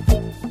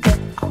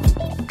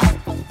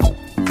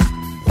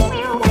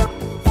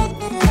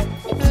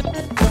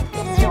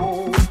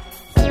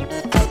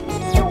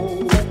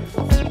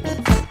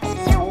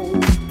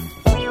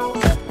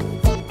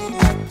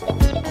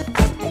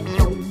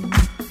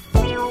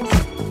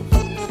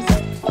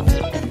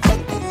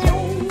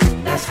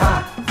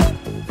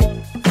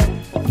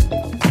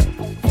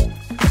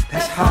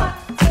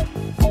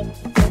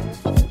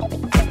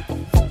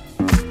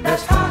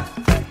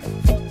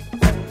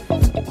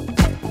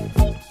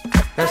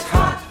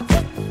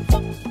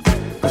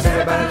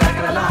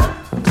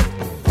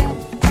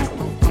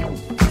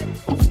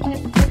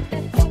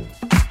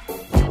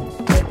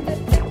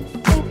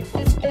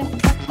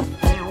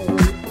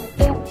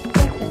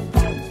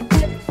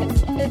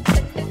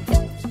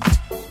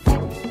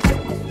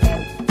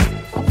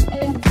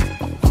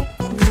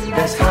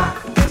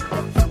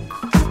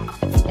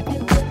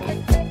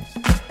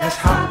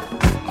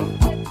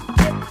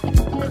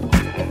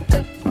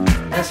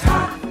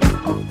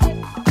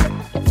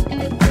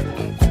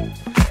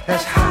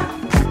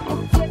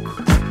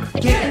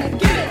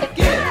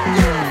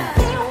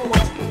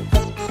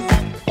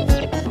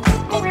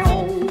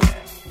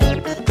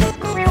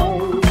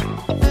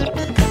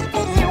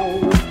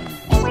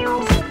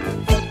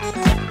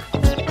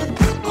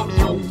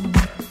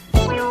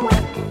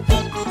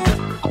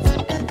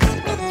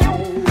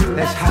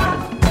 That's hot.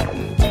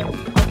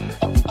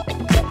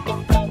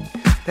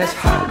 That's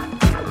hot.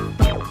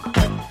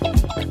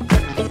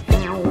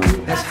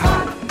 That's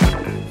hot.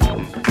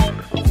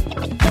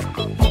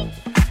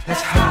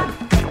 That's hot.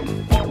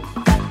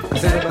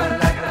 Does everybody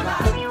like it a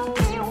lot?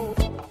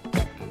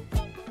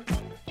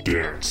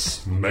 Dance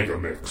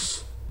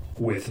Megamix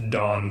with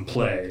Don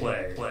Play.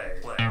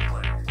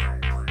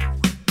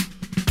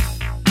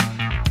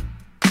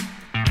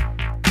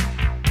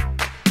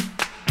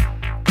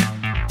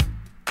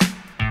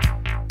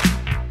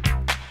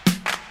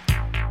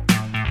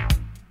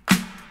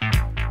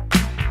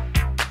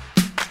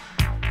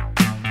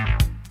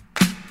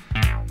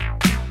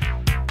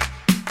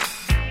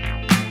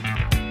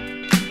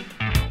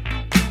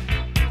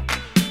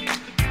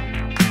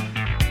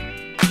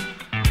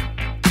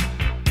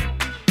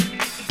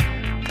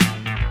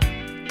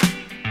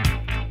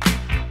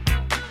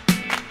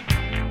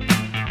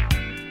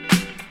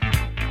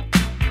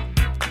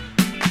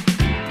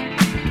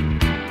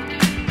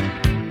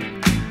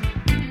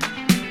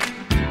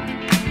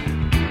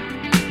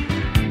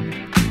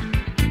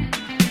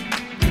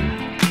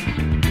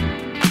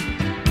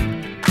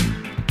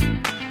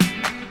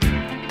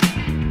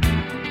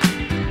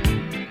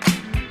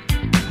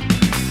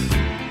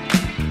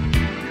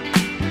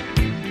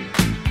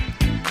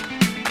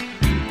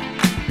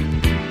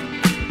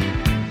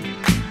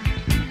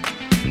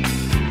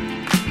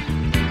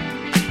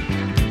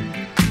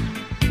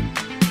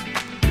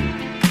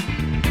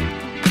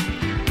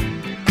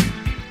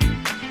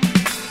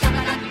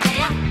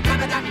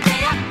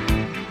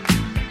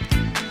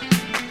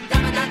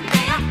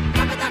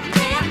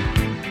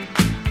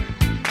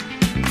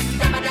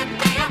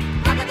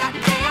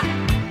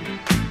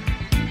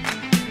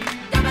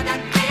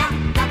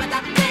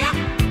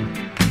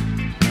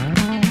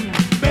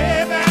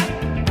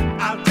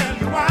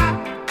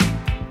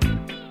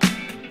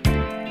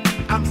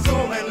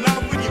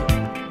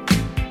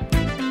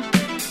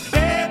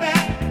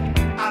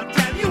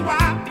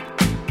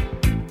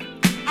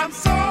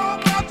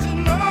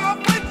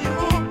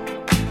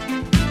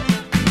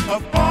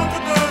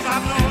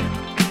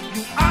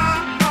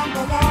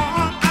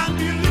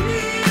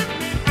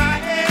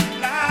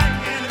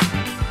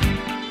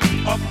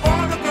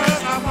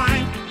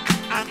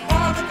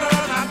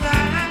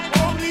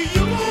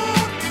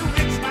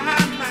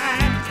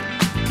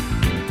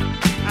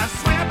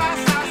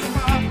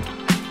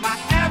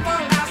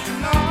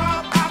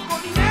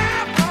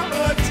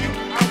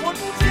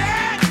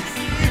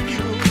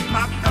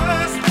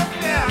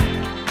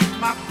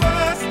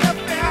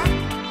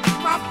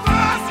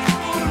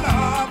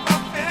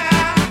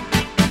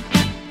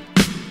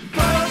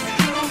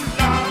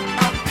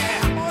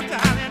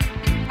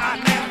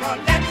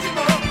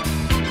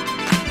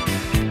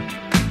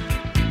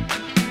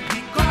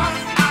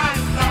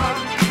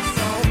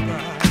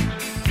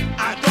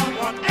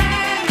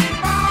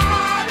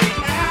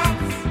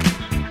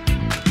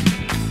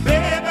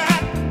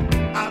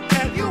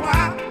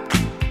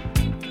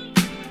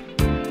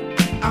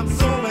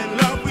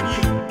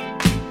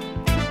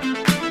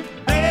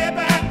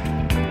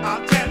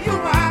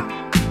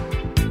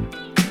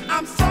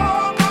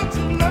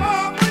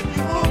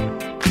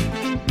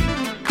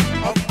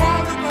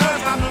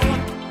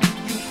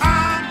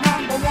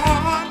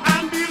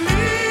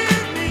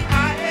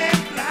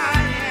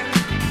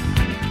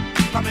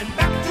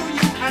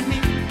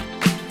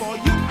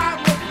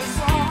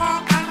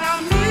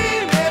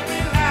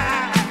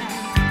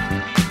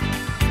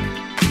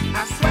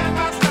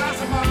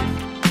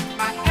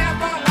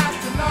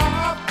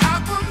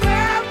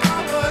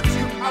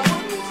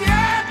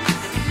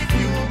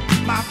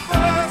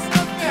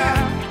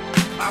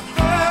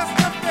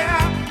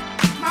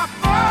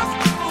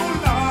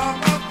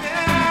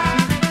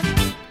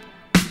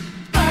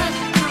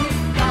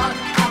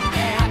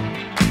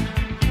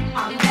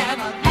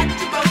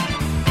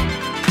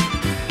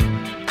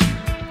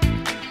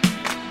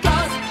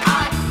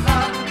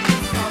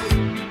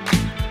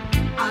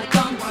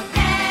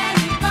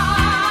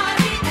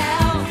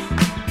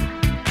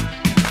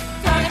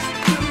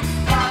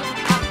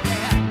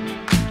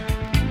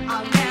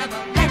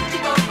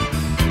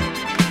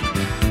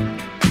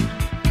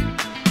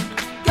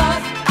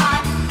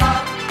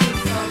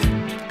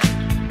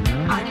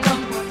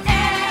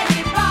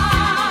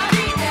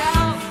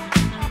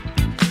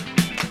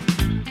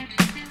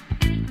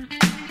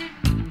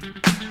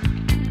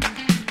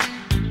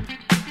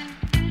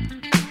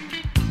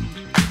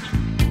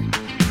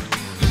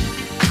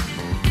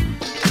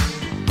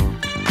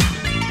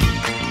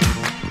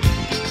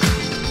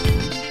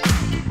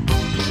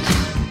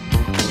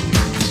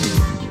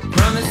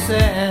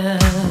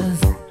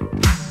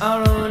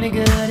 are only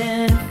good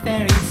in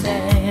fairy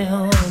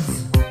tales.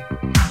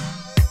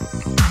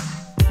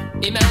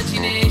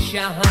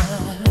 Imagination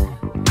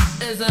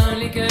is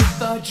only good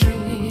for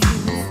dreams.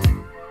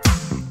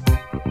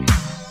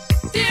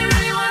 Do you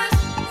really wanna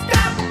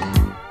stop?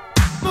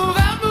 Move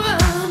on, move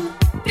on.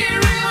 Do you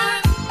really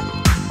wanna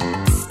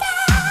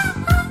stop?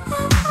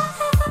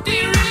 Do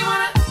you really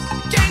wanna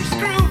change the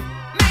groove,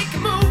 make a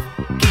move,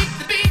 keep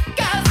the beat?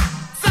 'Cause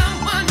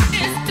someone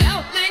is telling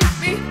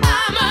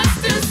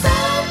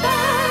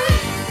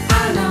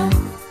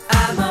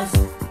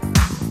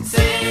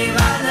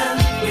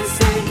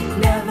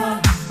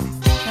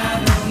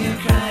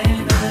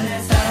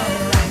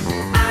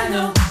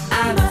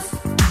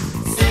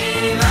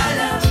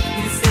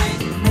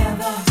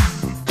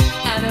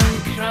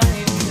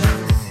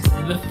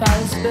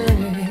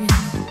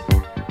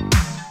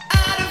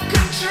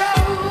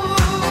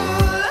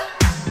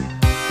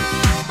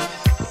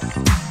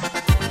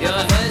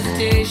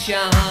temptation.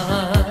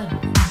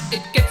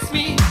 It gets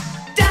me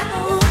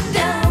down,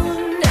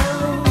 down,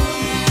 down.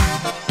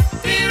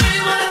 Do you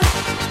really wanna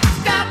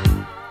stop?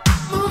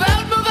 Move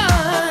out, move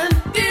on.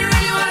 Do you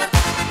really wanna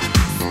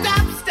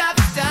stop, stop,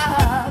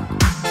 stop?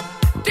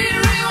 Do you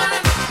really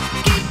wanna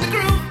keep the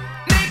groove,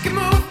 make a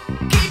move,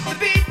 keep the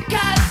beat?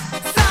 'Cause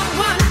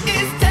someone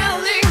is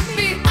telling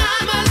me I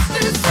must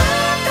do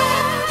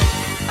something.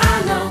 I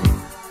know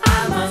I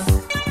must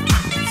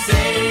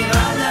save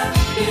our love.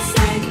 You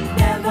say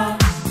never.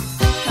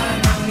 I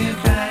know you're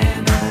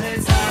crying, but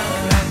it's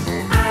alright.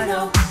 I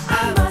know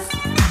I must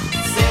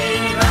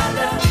save our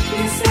love.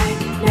 You say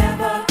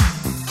never.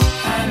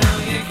 I know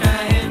you're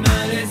crying,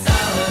 but it's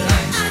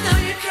alright. I know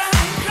you're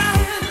crying,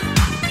 crying.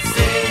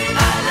 Save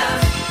our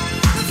love.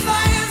 The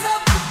fire's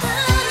up to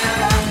burn. I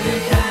know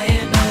you're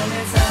crying, but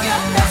it's alright.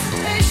 Your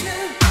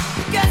hesitation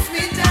gets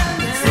me down.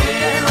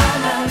 Save our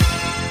love.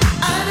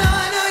 I know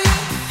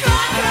you're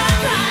crying,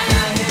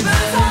 crying,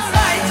 but it's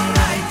alright.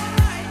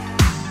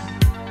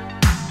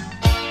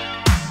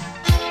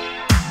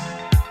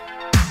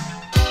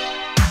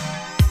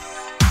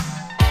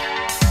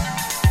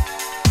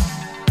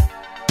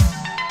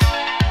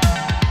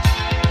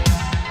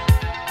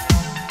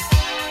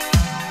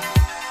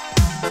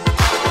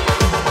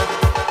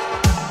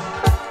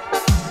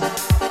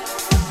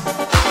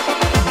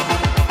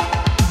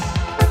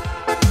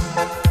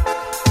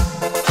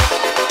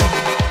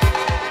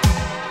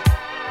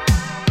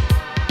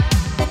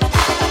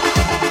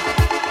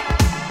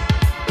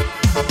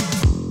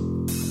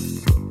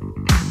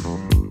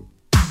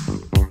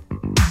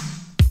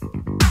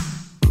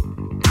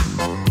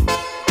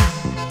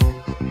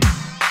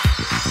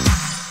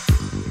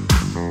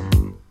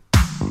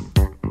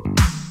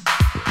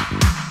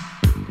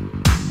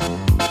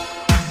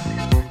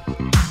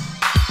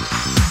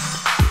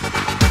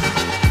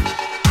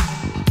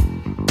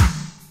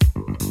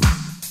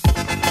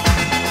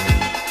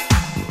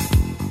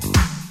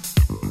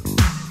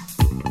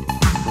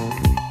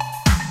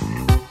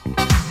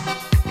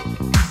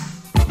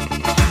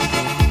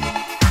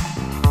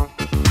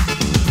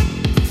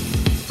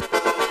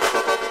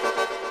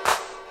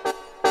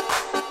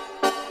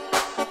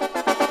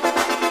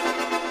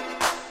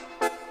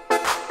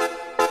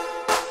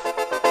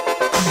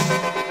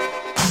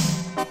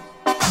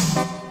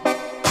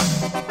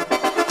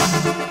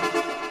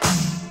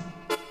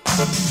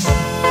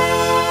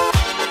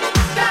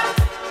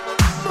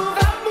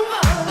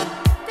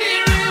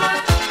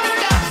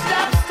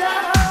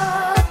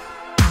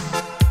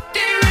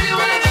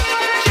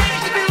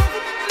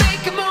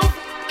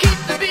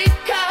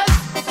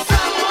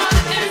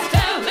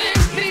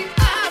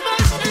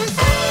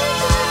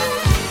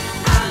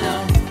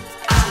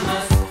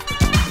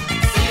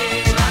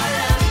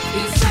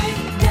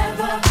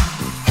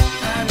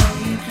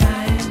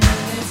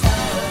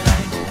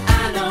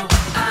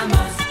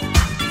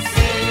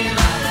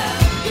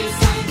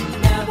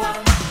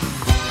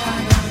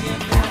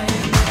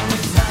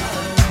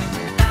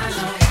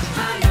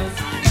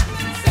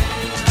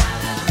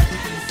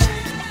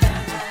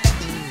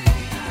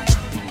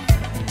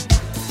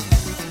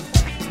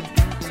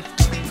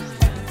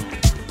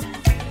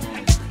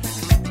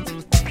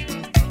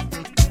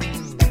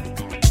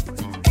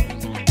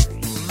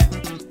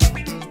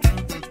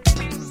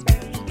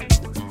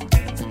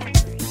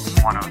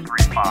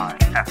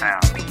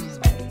 FM,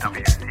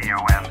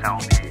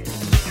 WCOM-LP,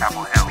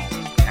 Chapel Hill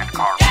and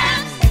Carver.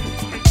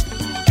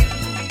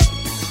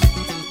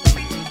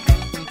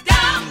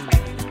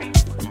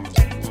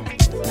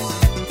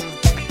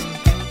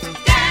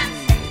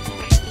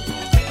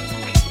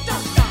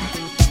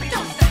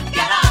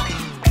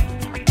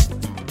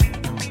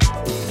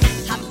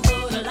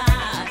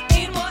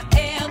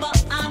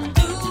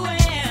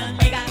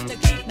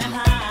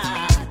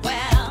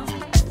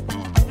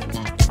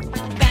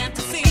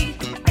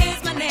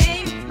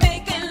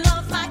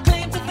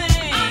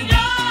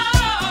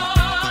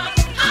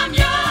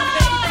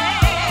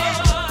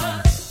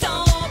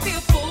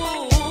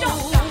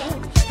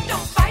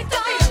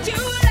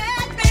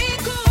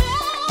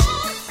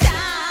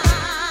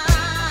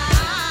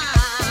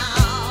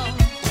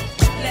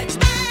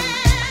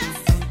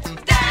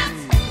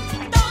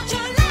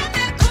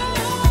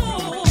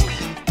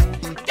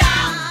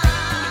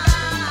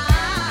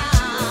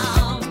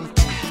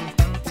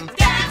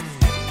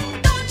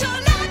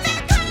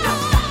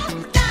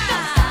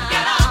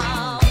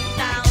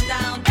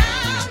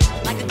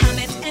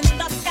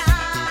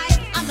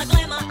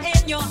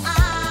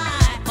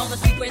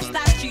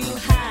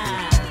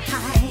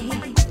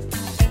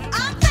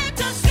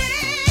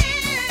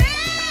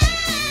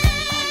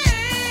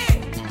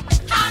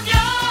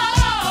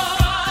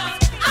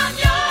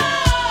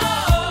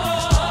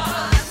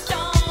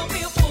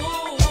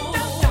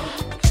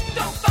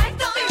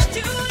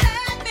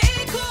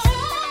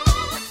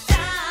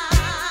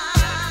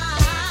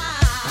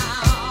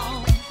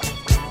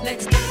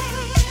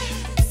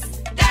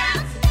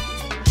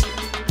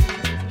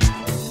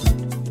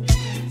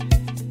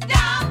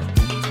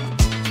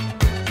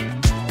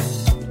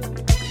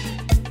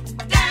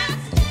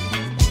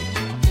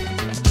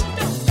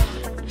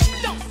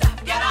 Don't stop.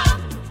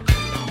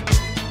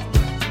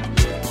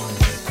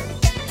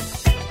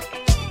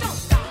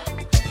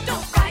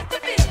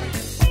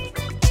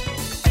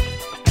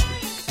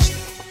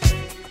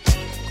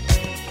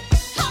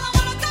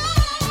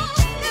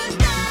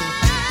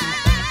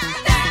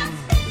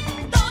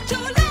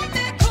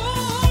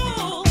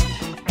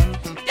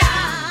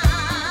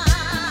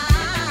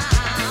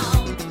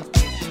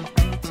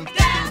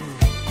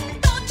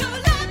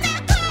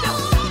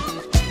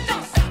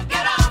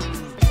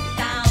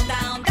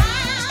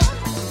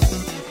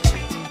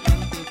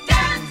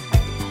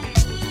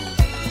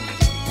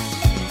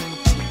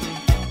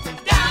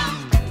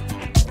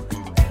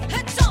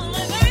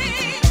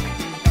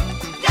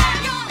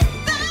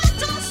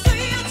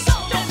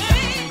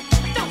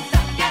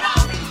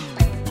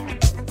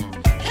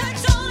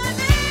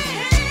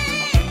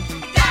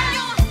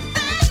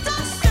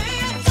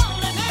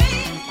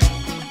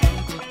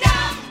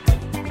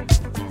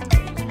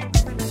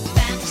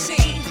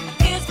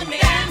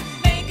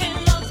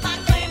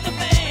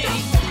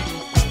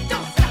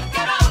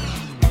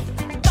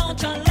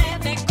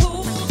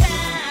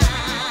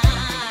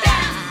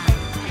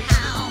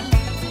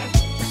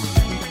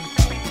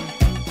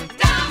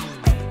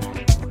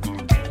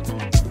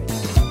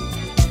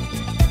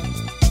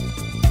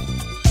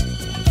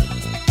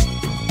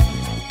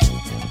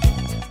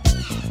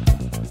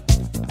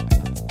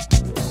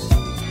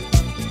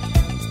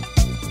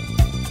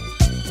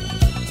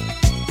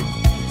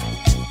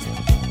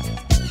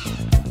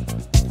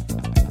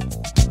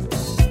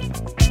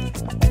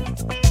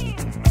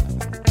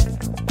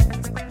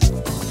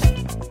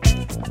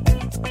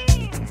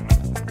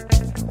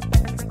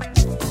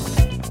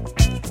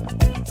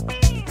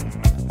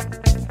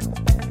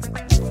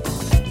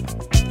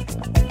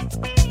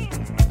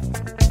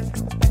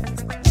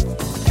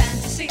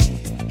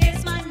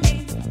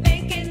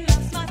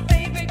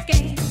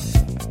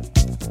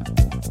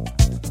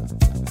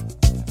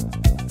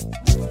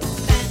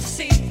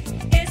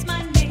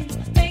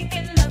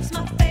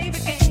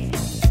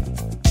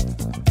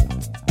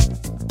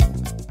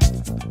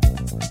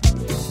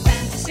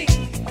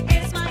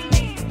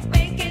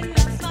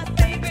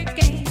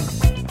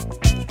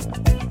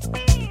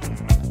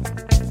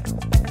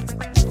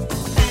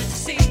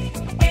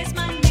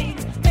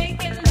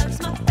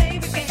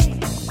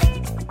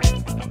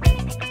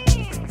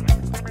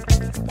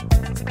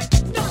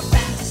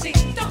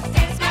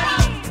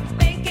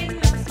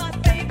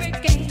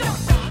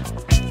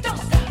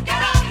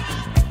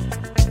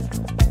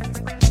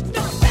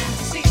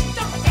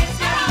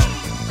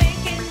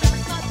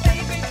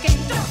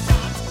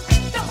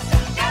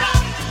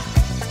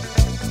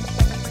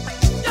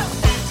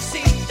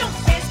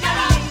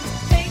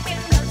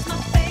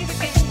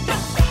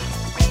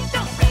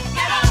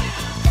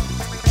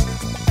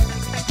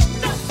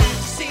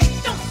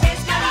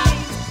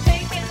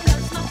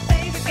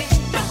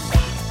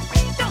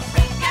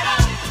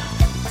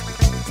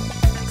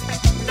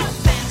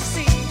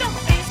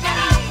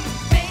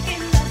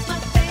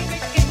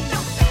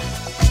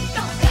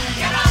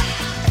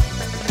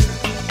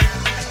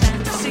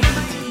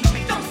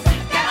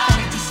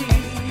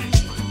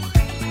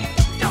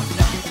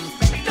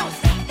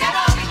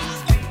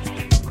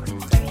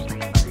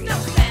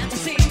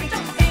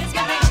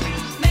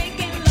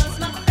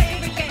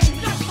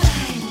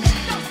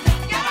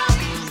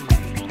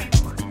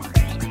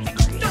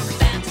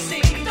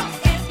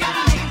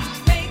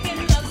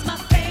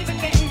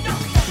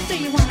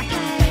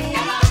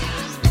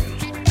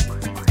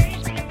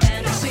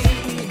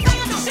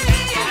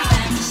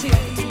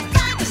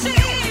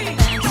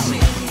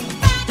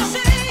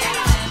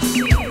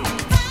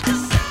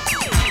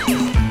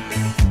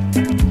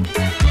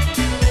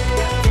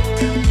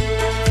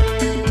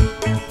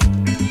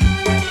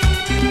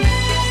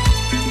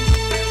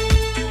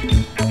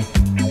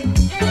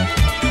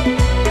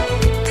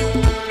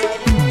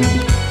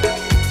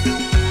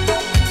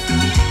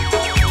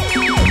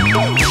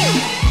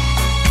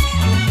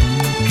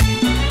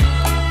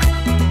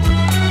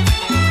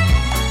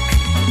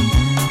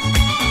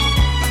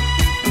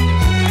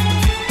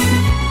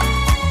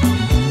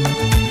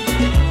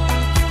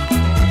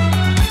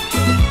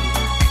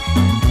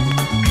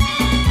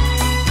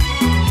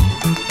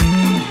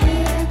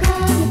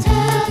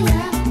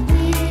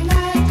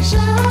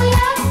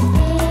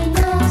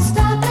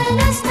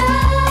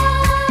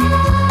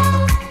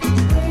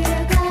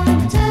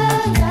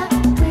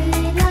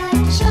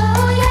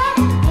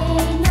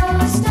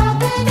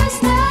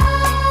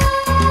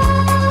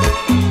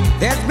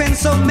 There's been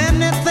so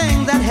many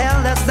things that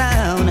held us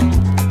down,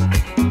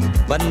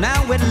 but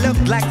now it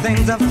looks like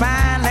things are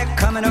finally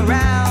coming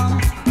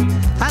around.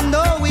 I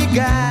know we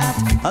got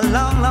a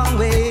long, long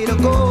way to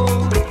go,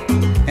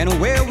 and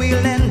where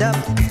we'll end up,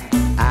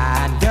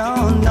 I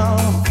don't know.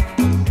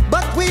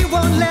 But we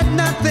won't let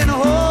nothing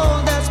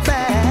hold us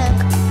back.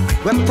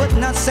 We're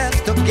putting ourselves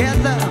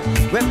together,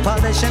 we're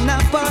polishing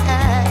up our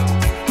act.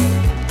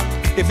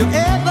 If you've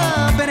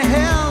ever been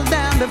held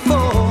down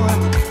before,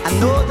 I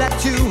know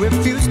that you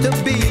refuse to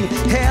be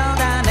held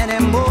down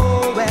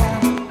anymore.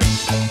 Well,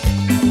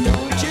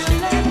 don't you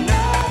let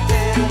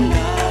nothing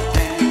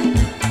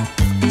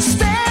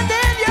stand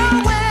in your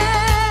way.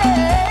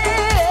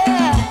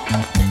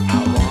 I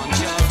want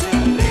you to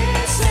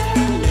listen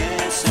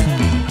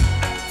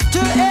to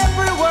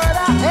every word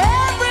I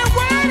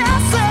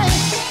say.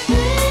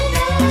 Ain't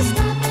no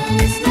stopping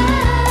us now.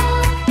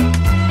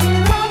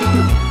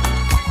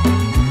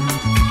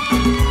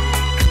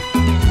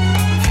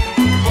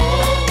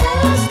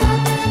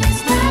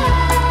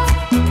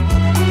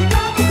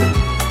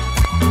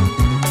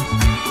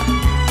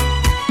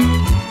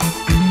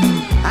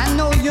 I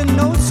know you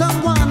know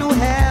someone who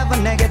have a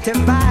negative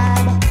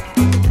vibe,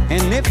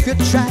 and if you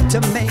try to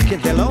make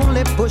it, they'll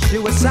only push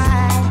you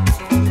aside.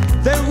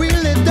 They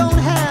really don't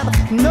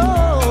have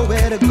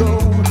nowhere to go.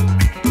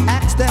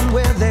 Ask them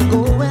where they're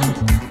going,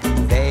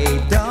 they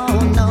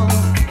don't know.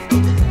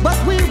 But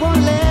we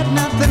won't let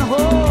nothing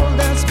hold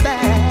us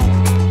back.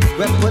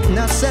 We're putting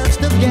ourselves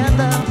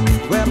together,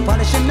 we're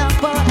polishing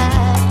up our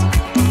act.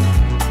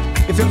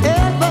 If you've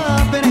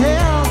ever been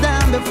held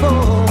down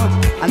before,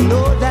 I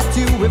know that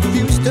you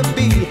refuse to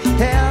be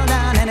held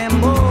down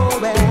anymore.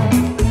 Well,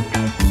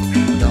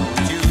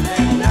 don't you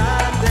let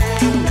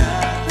nothing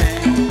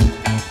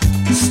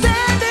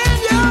stand in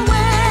your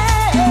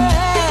way.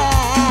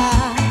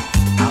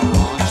 I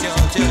want you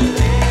to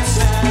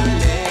listen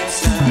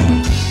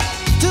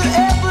to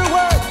every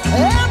word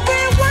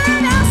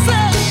I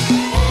say.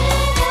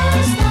 Ain't no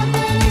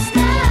stopping us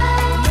now.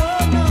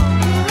 No.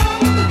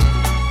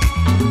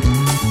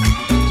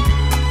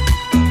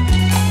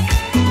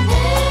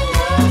 Ain't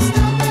no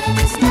stopping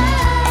us now.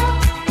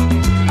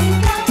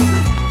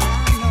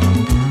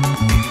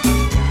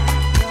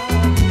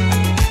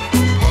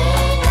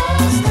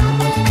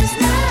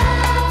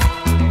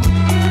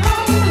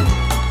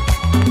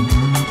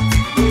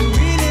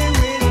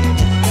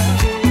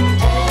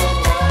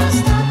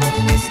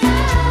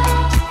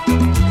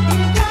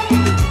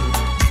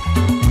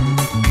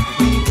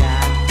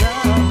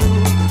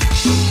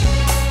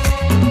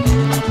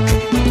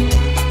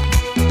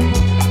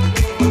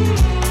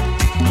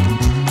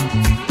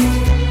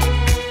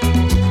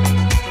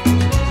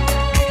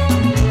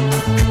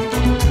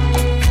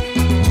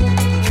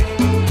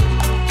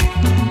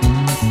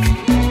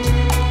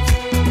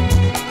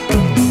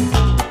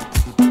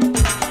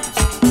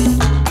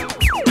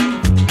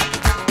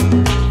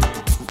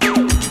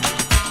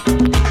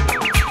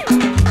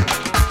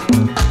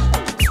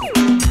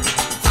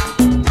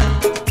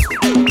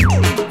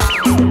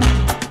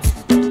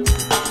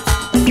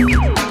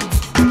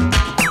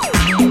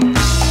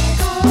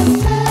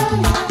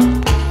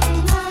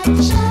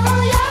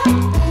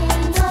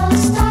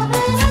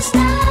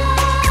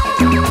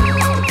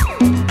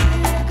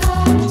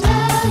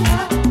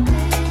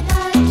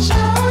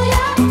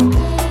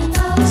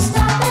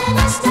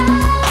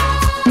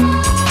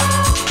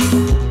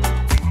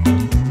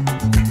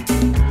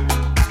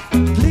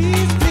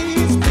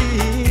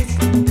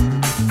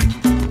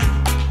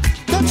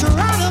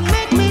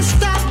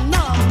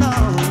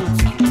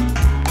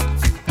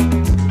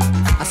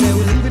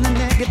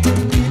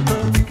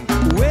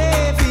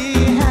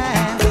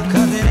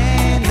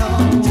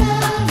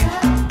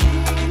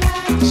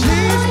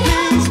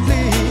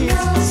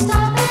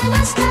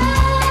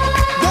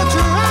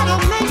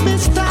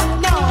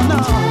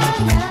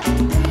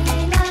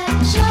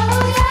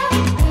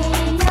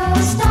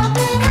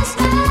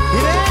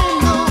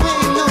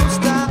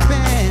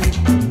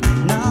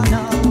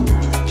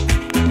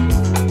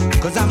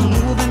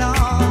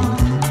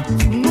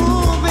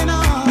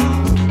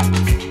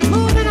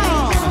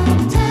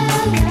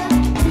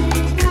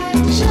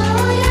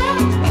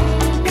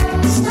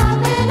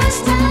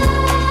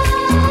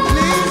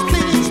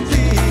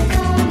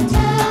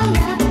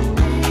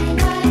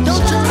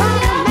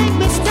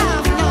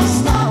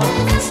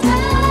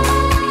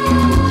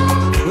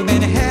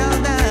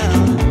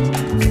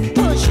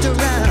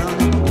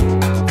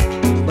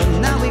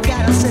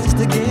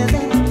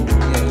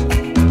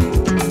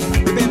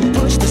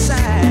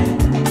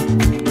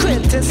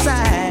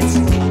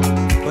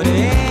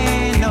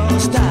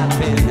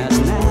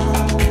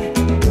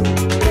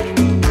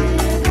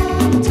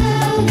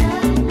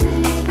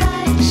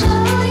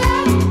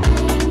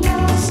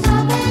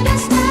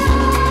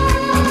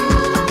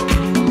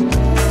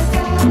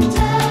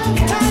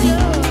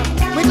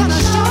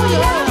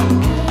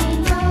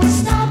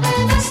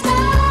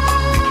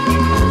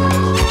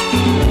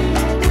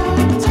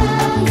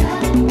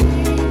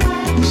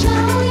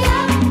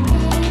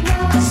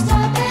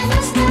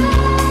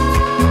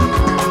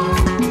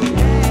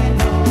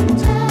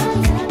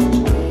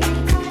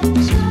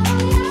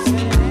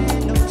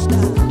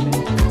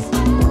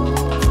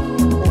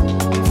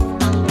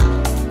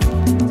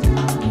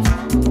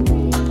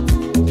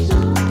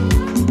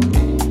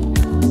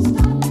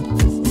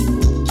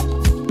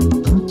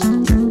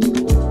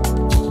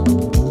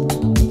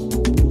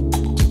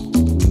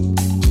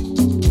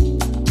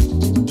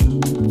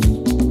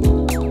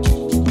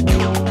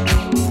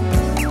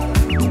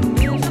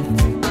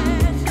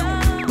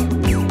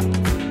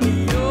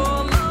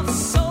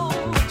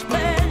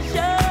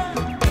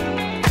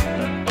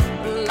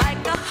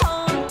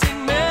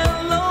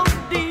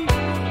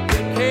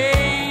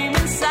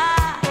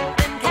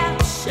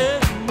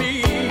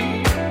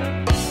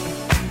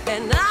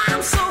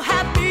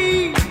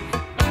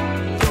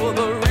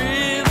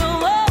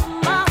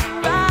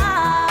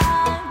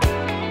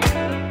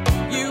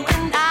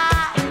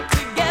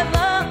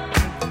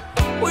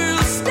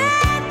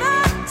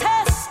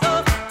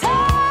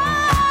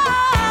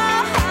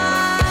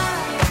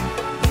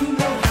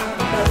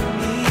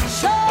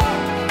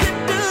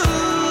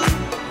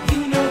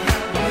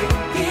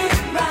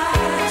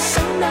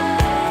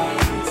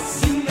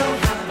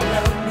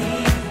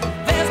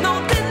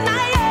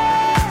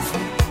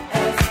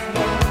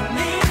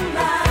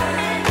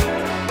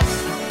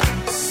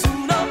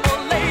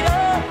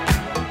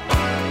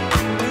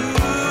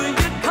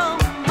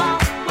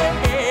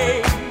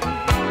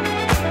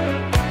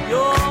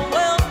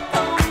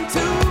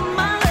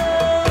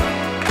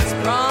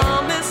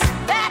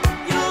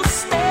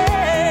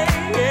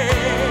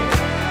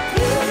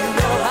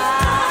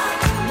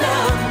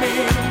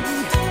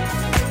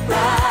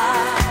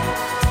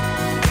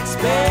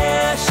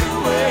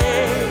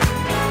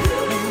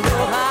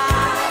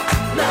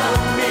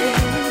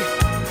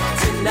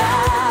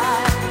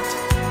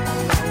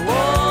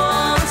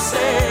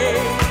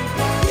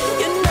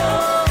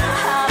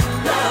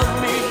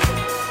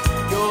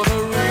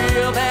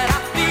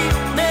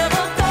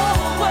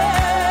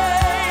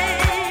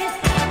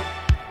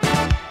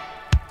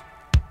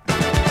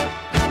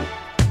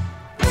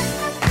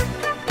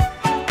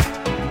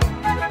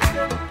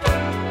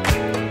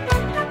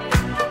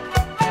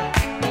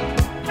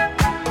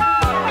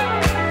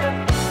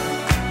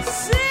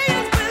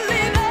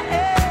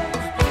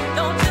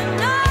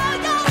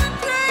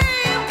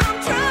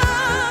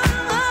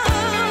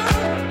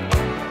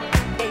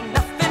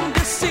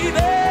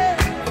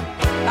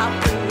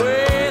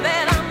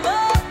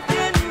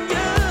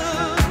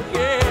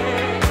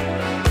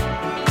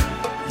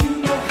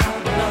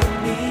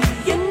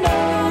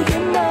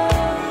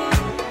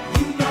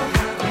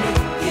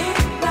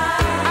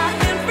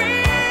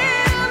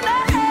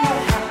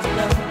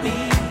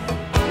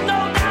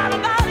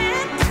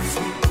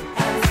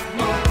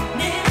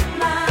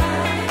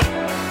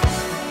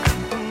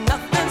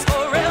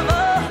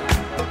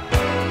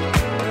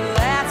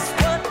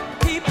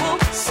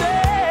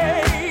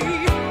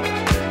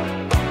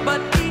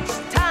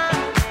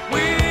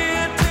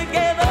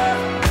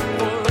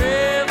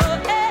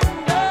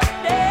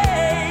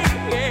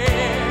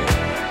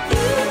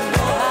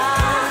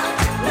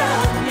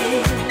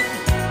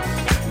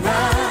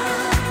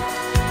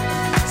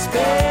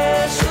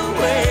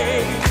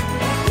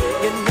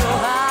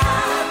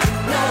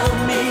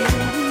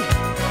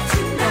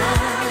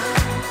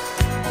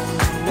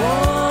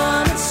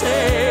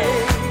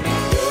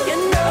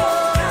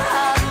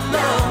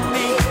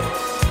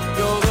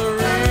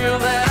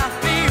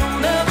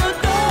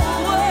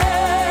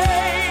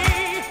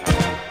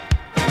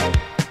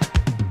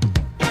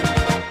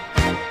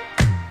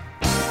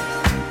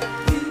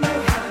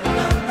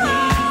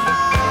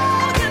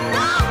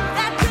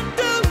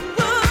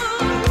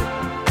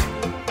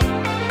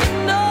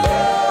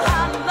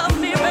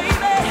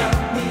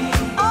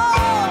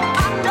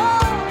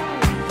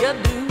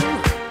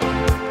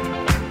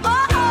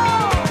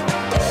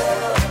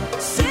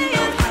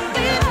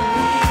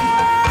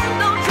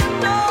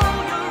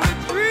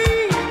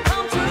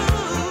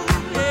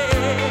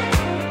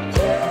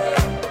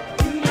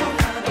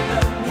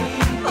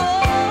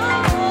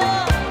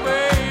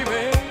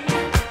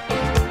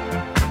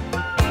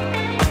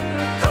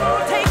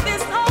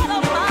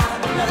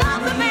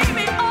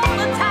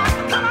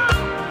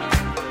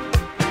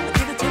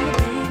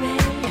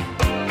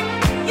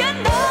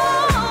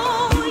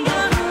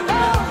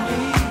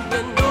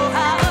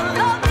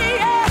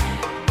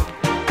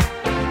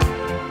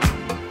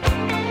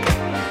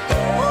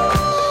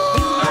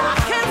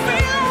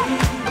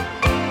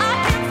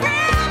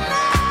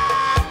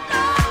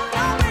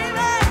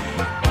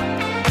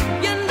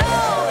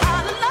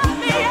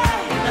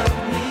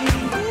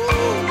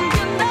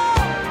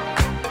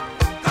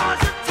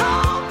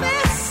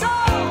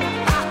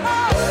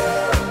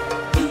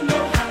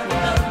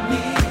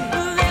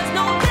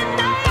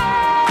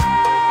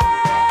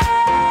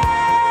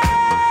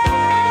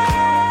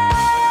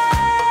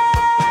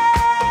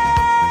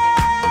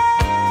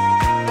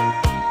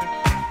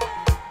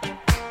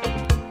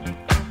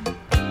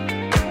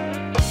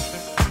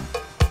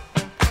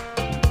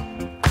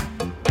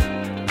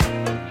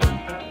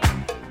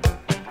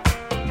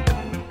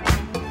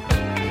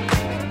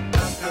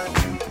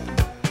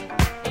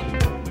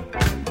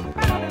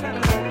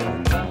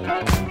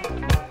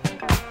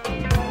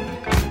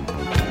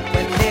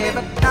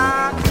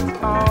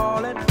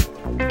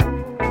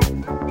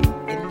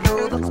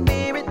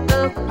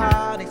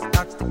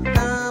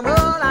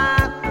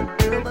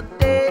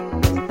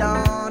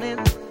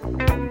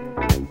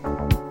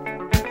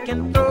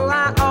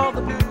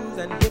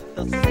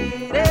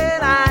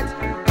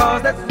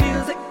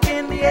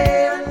 the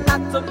air and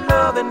lots of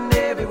loving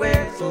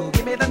everywhere. So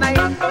give me the night.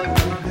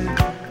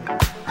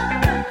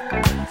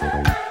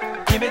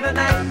 Give me the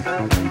night.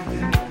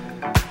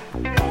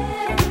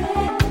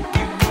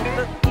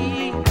 The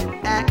key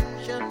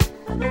action.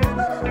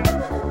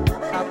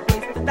 A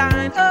place to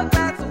dine, a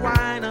glass of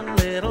wine, a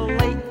little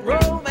late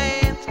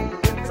romance.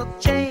 It's a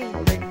chain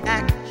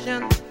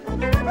reaction.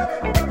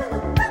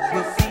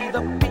 We'll see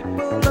the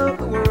people of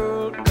the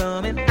world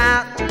coming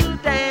out to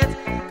dance.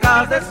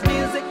 'Cause there's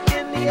music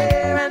in the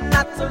air and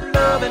lots of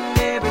loving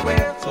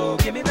everywhere. So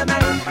give me the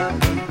night.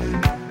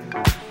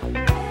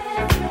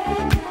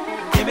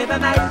 Give me the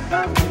night.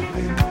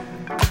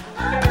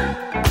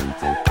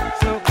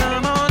 So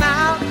come on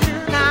out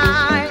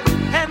tonight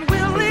and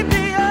we'll leave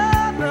the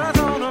others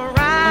on a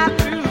ride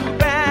through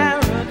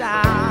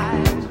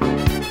paradise.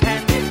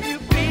 And if you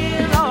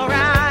feel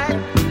alright,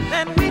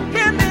 then we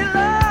can be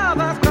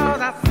lovers.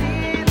 'Cause I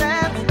see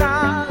that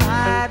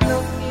starlight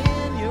look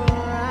in your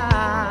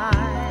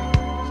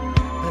eyes.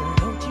 But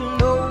don't you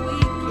know we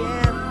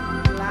can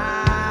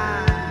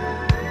fly?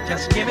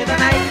 Just give me the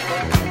night.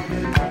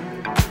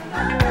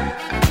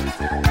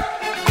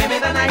 Give me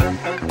the night.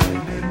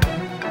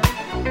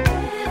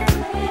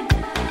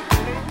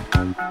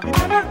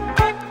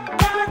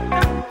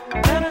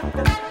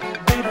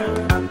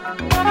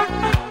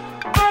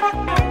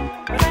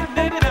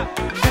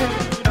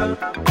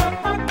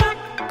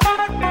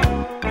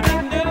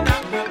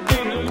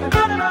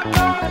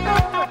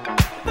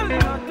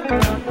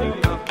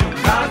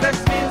 Cause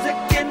there's music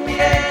in the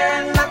air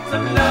and lots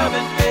of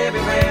loving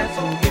everywhere.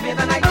 So give me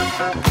the night.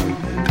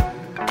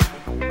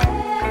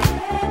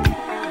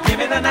 Give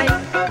me the night.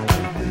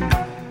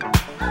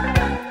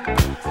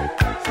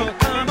 So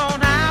come on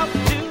out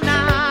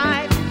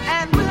tonight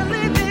and we'll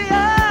leave the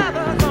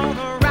others on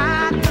a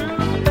ride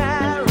through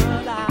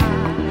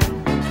paradise.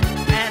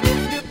 And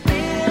if you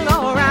feel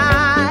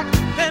alright,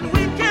 then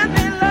we can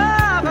be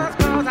lovers.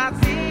 'Cause I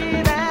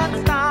see that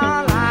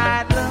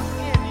starlight look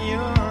in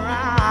your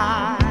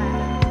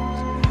eyes.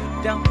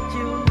 Don't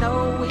you know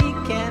we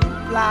can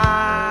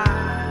fly?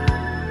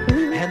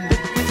 And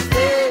if we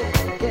stay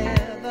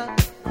together,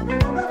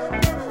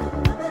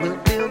 we'll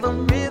feel the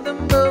rhythm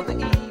of the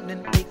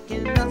evening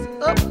picking us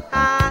up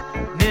high.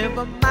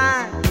 Never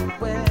mind the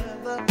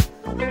weather.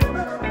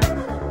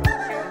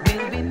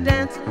 We'll be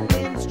dancing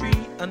in the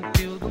street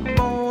until the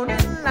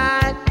morning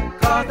light.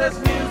 'Cause there's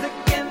music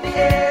in the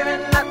air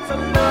and lots of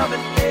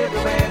loving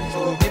everywhere. So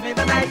give me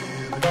the night.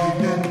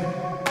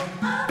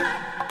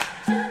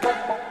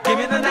 Give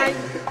me the night.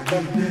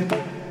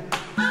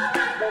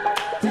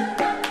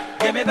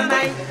 Give me the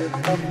night.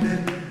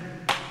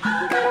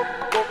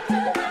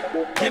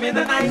 Give me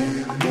the night.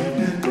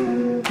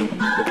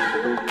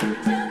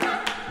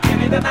 Give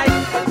me the night.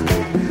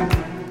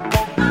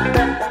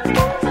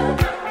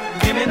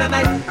 Give me the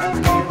night.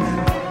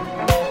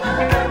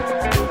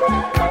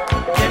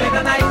 Give me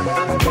the night.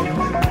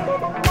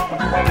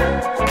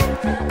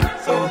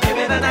 So give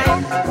me the night.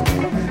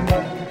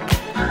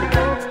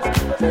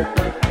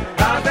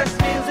 'Cause there's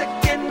music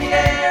in the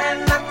air and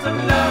lots of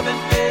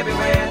loving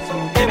everywhere. So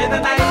give me the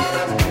night.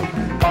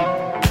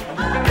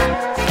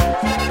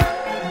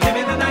 Give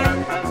me the night.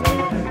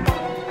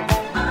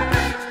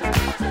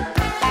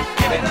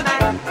 Give me the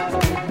night.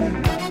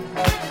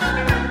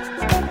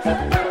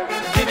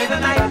 Give me the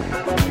night.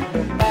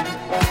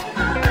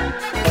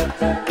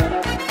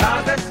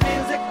 'Cause there's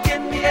music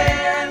in the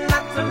air and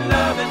lots of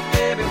loving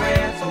everywhere.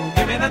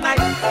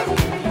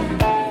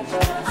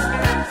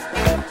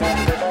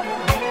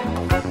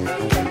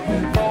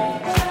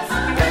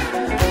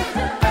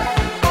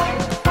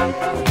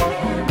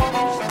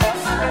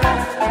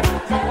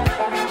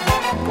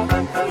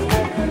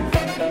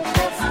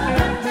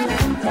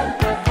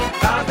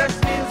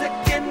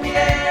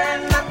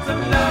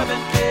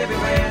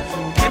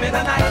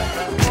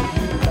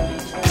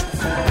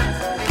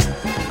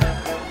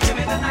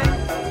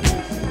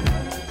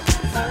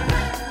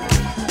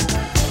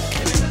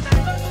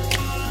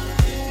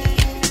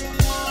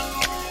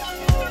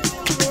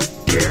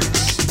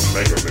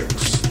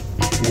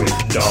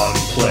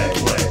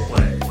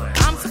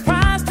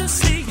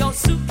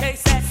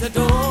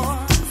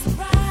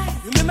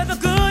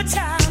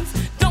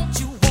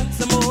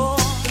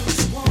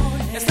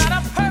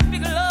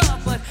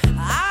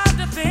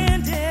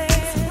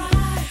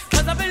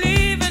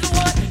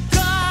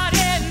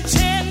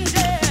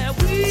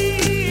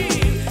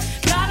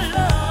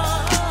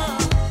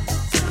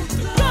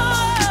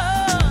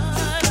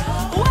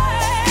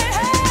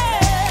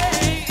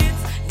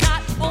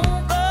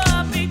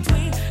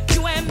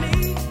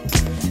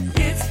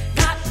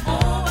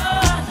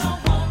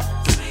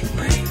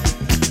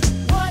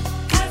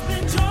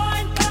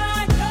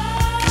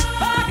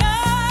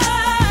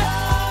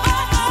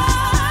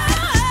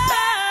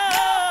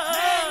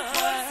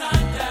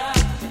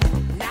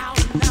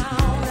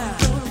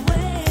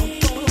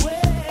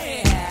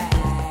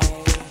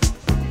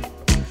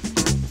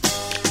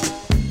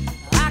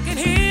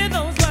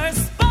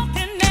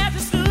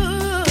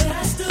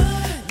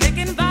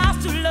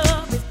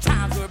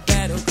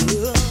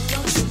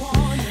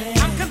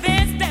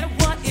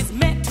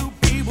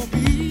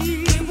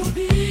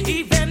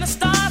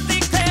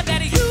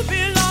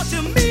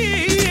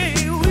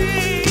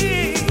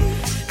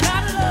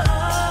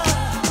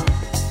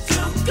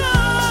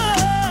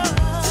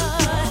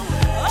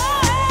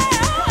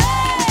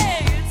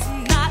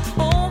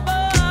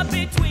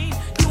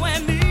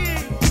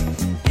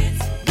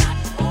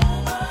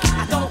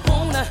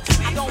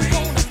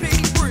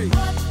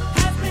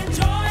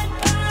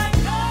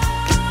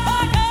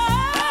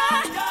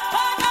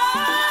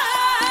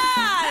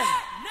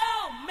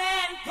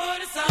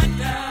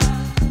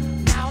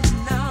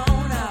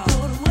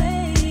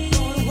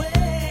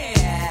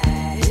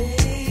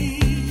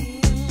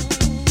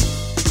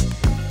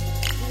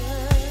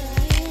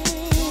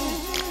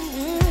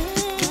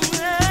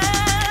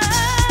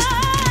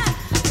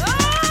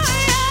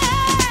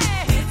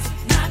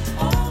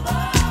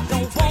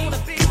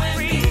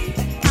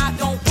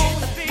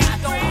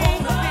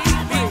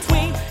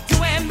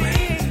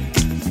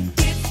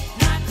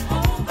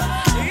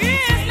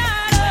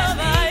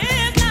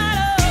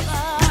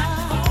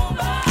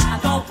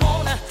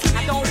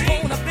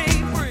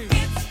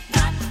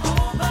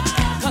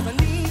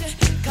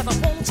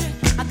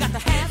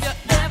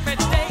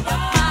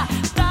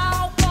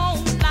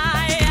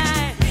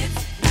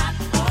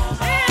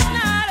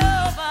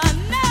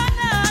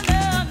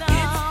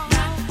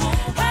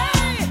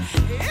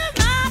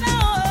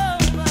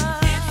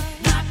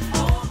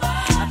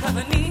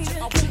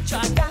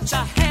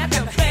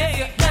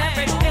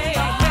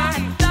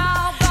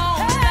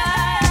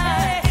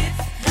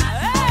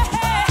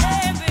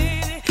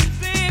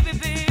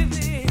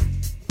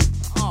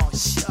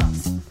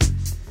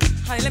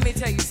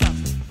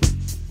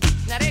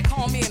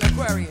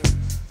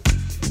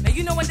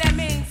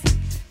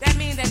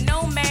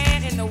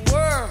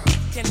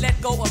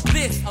 rainbow of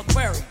bliss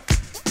aquarium.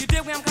 You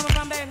dig where I'm coming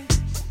from, baby?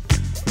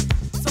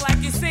 So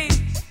like you see,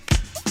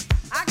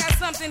 I got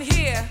something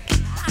here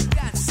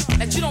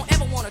that you don't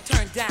ever want to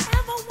turn down.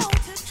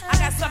 I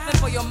got something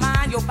for your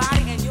mind, your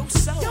body, and your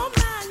soul.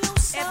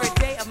 Every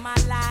day of my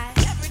life.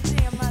 Every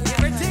day of my life.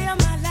 Every day of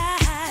my life.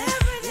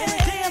 Every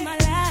day of my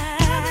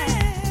life.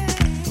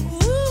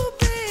 Ooh,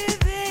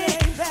 baby.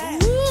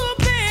 Ooh,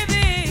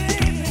 baby.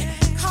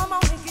 Come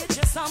on and get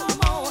you some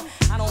more.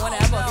 I don't want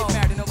to ever get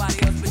married to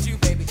nobody else but you,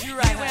 baby. You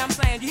right where I'm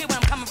saying. You hear where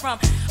I'm coming from?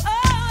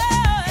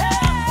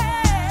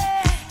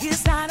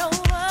 It's not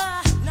over.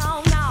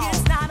 No, no.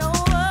 It's not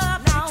over.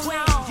 No,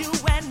 between you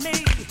and me.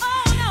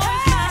 Oh, no,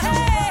 it's not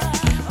over.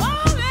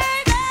 Oh,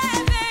 baby,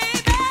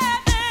 baby.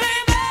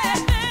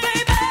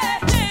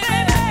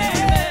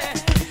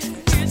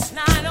 It's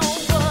not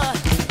over.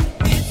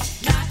 It's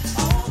not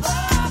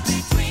over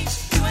between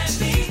you and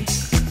me.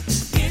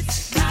 It's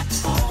not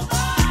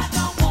over. I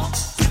don't want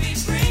to be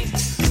free.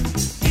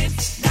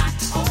 It's not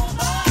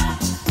over.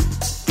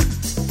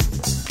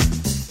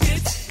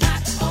 It's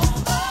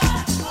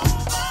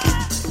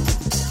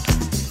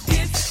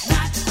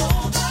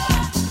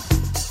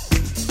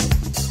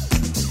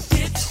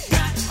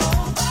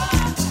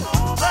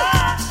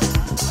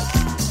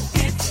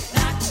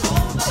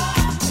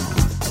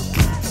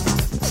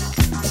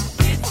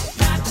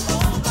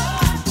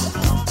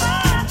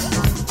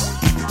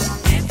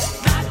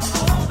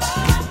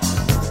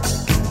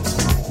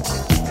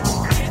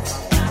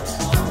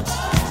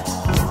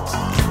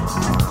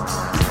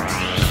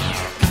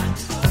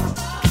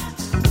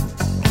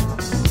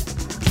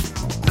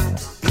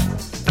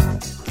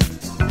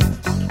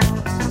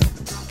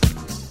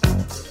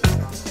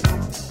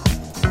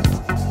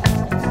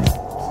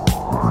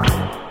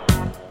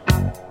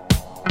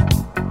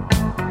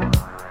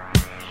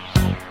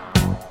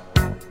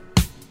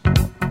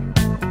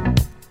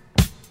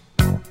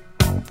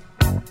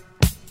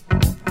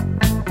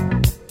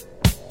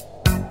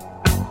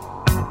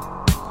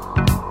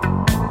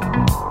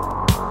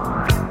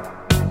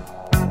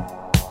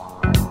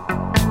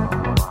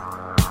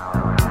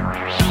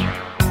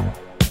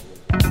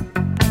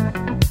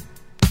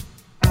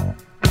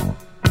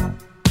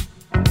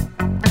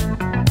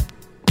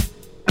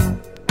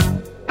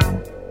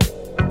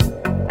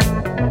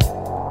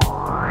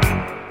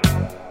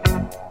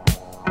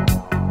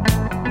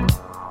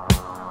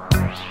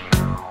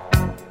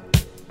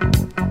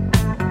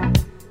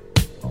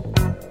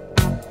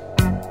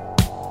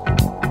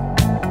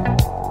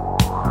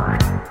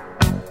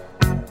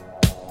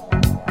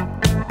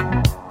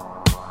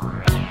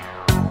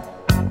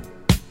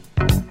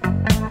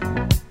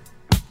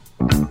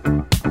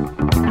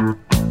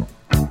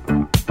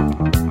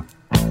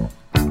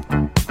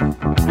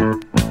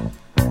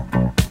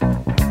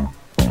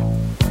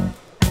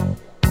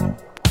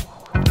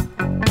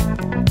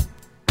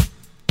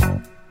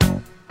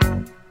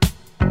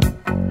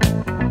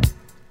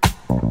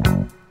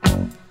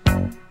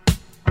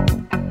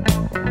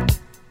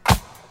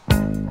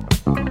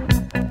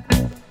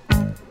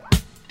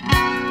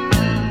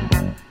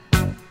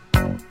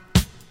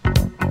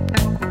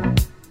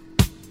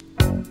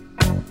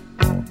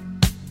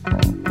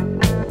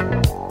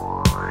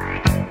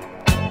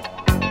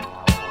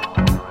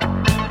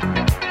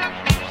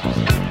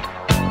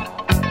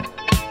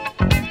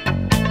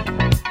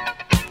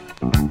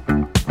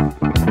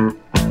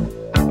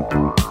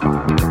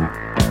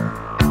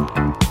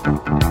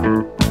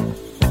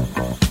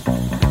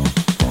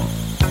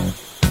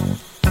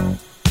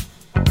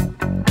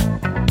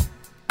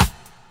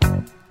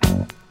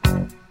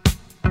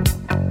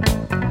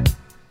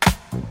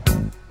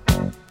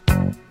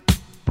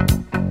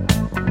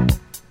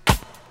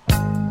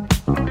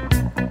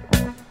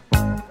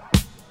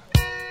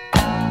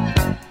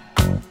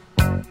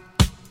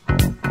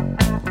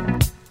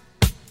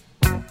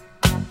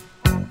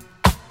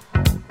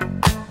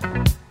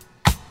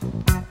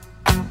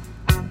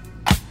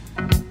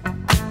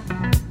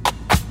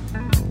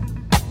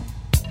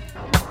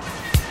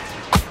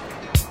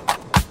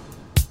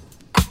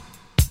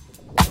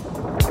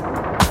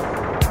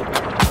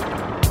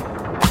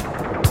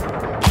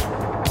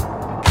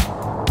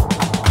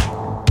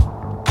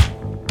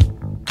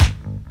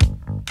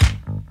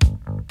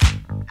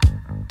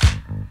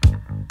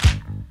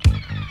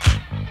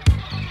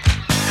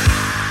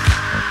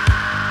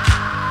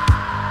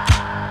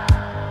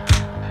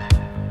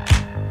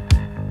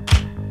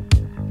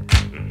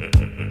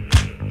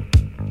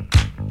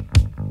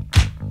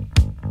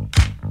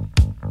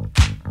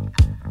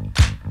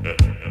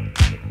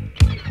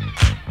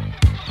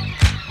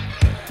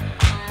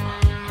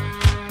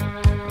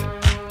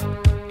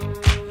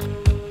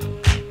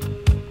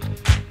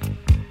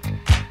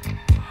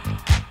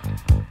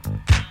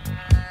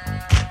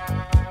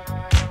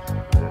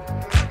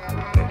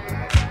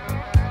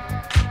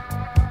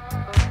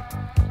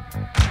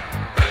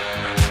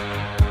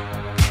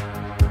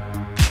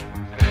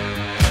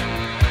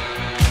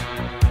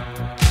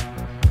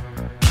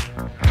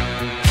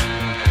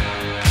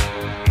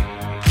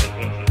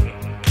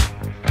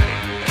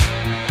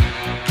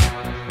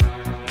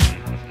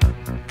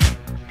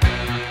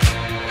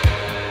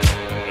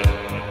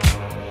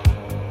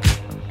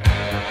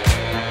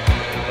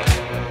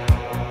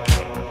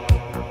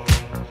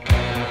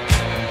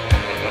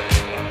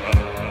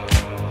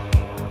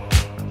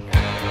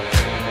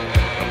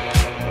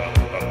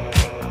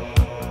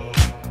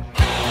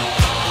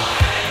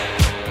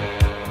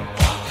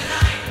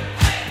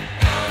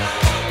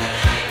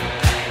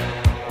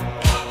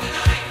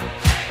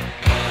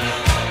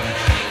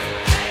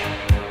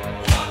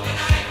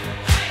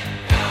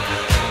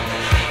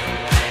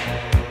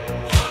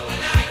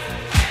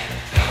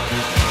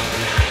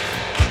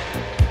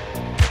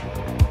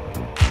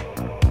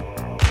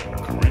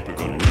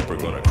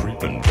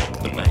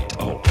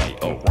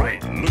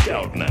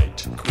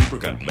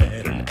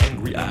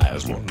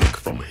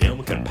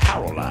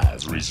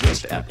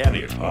resist at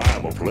any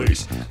time or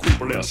place.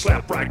 Creeper will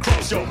slap right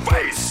across your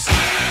face.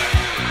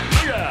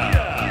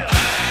 Yeah.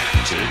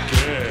 Take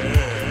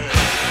care.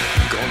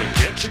 Gonna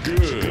get you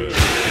good.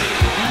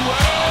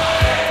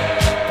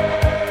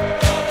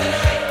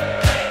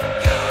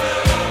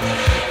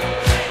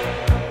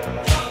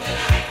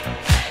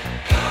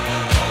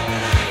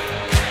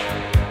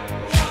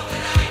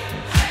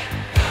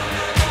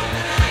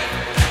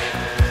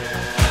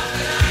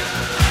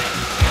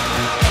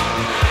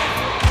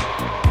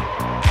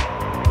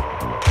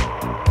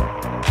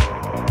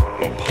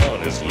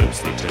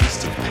 The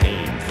taste of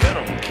pain,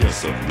 venom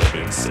kiss of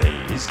living say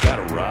he's got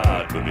a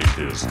rod beneath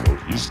his coat.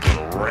 He's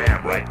gonna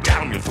ram right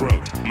down your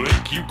throat,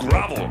 make you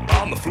grovel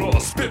on the floor,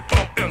 spit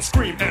up and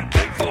scream and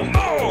beg for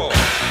more.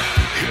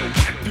 He'll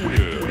whip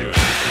you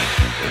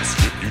and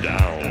strip you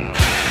down.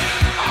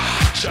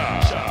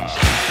 Gotcha.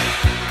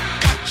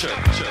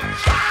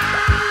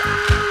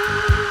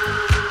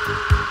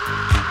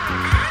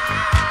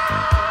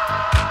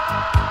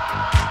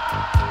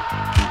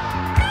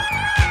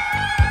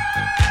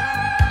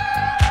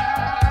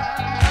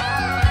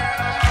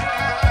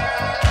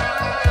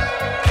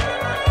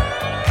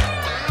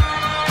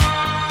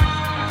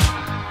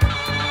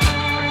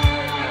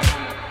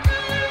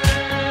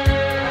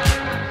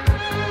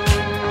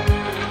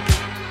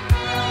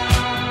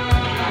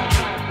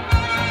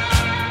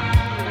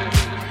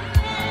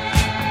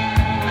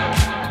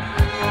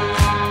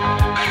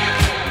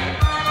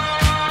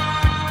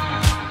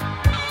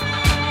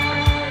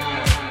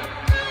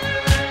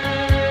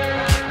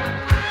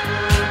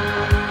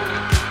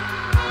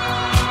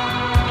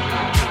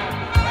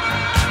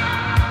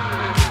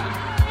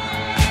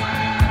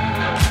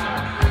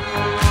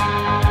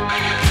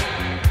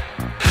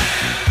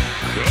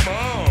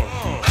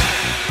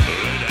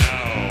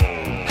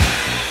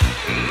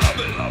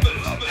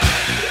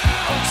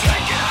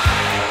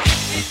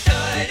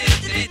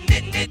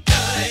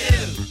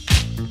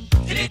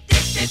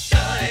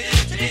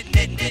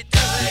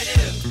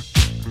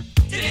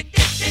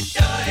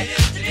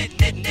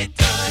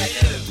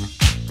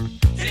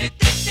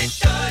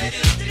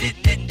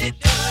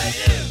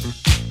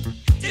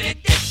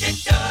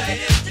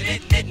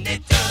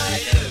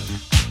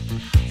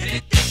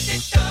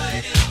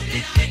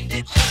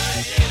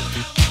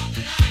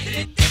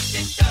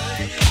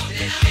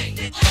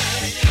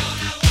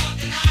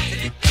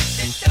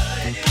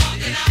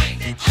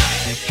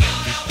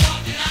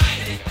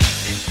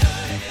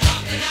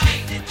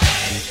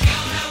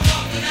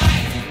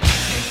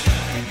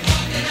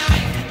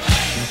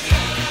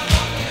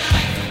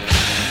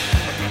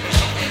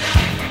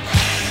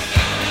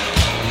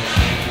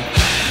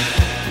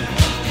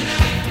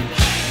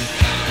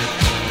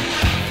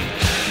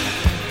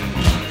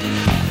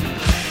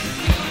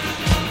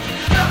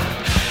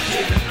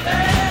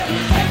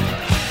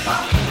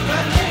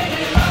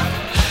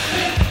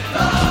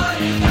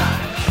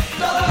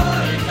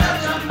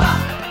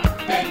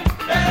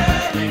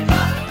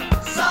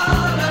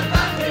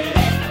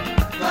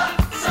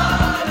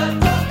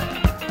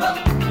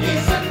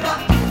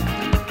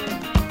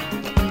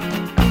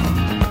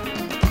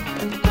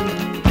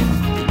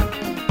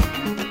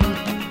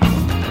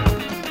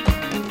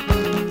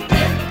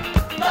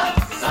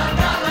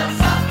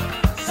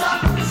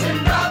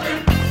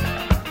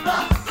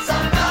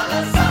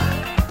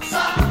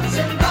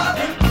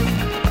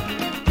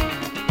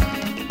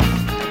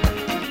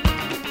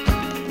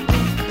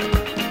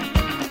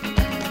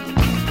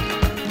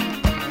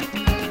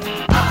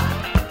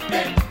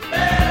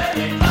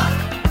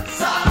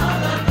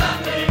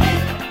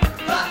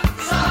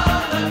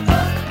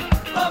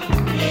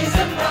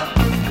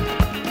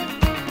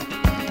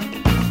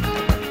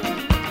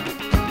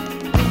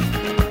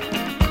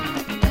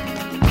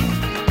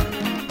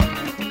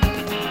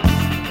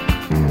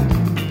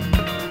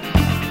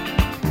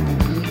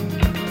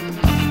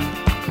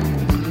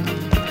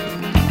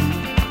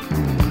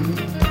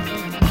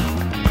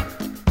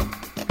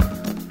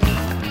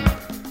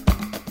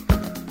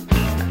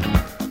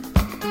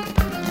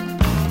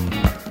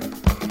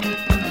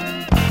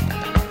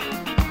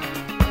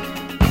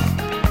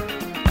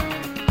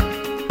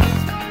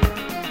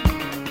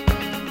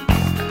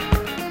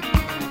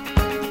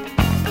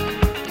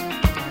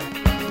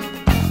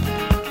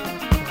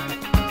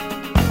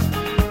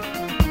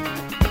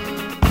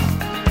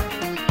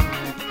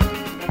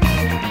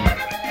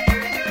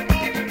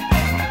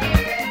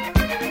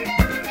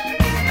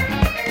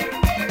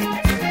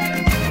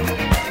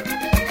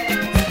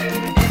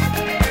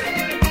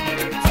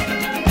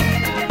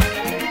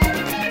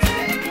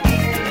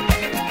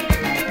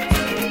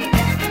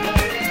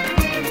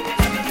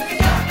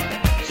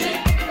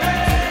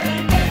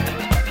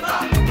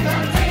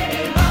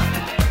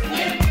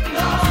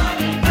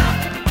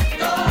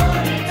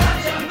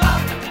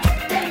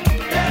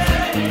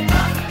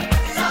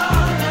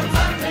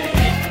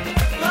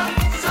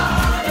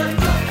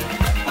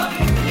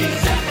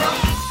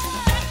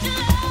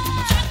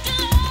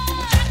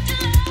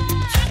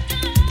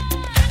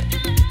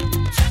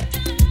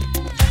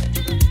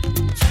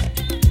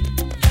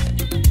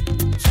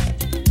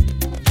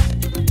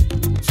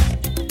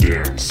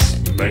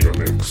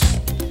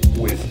 Megamix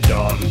with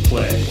Don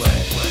Play.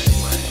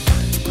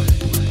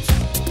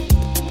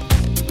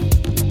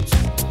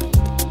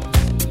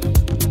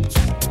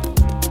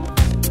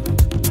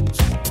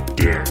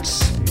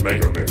 Dance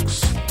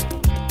Megamix.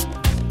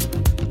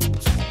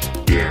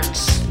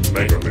 Dance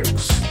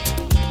Megamix.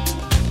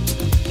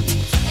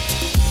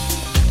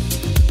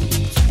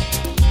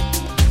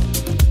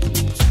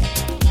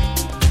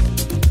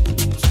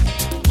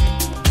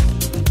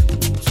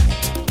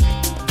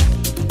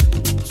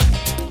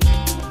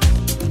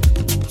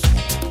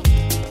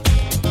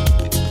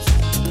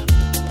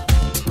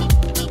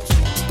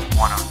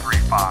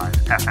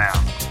 FM,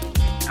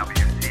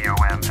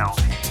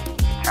 WCOM-LP,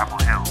 Chapel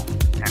Hill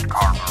and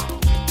Carrboro.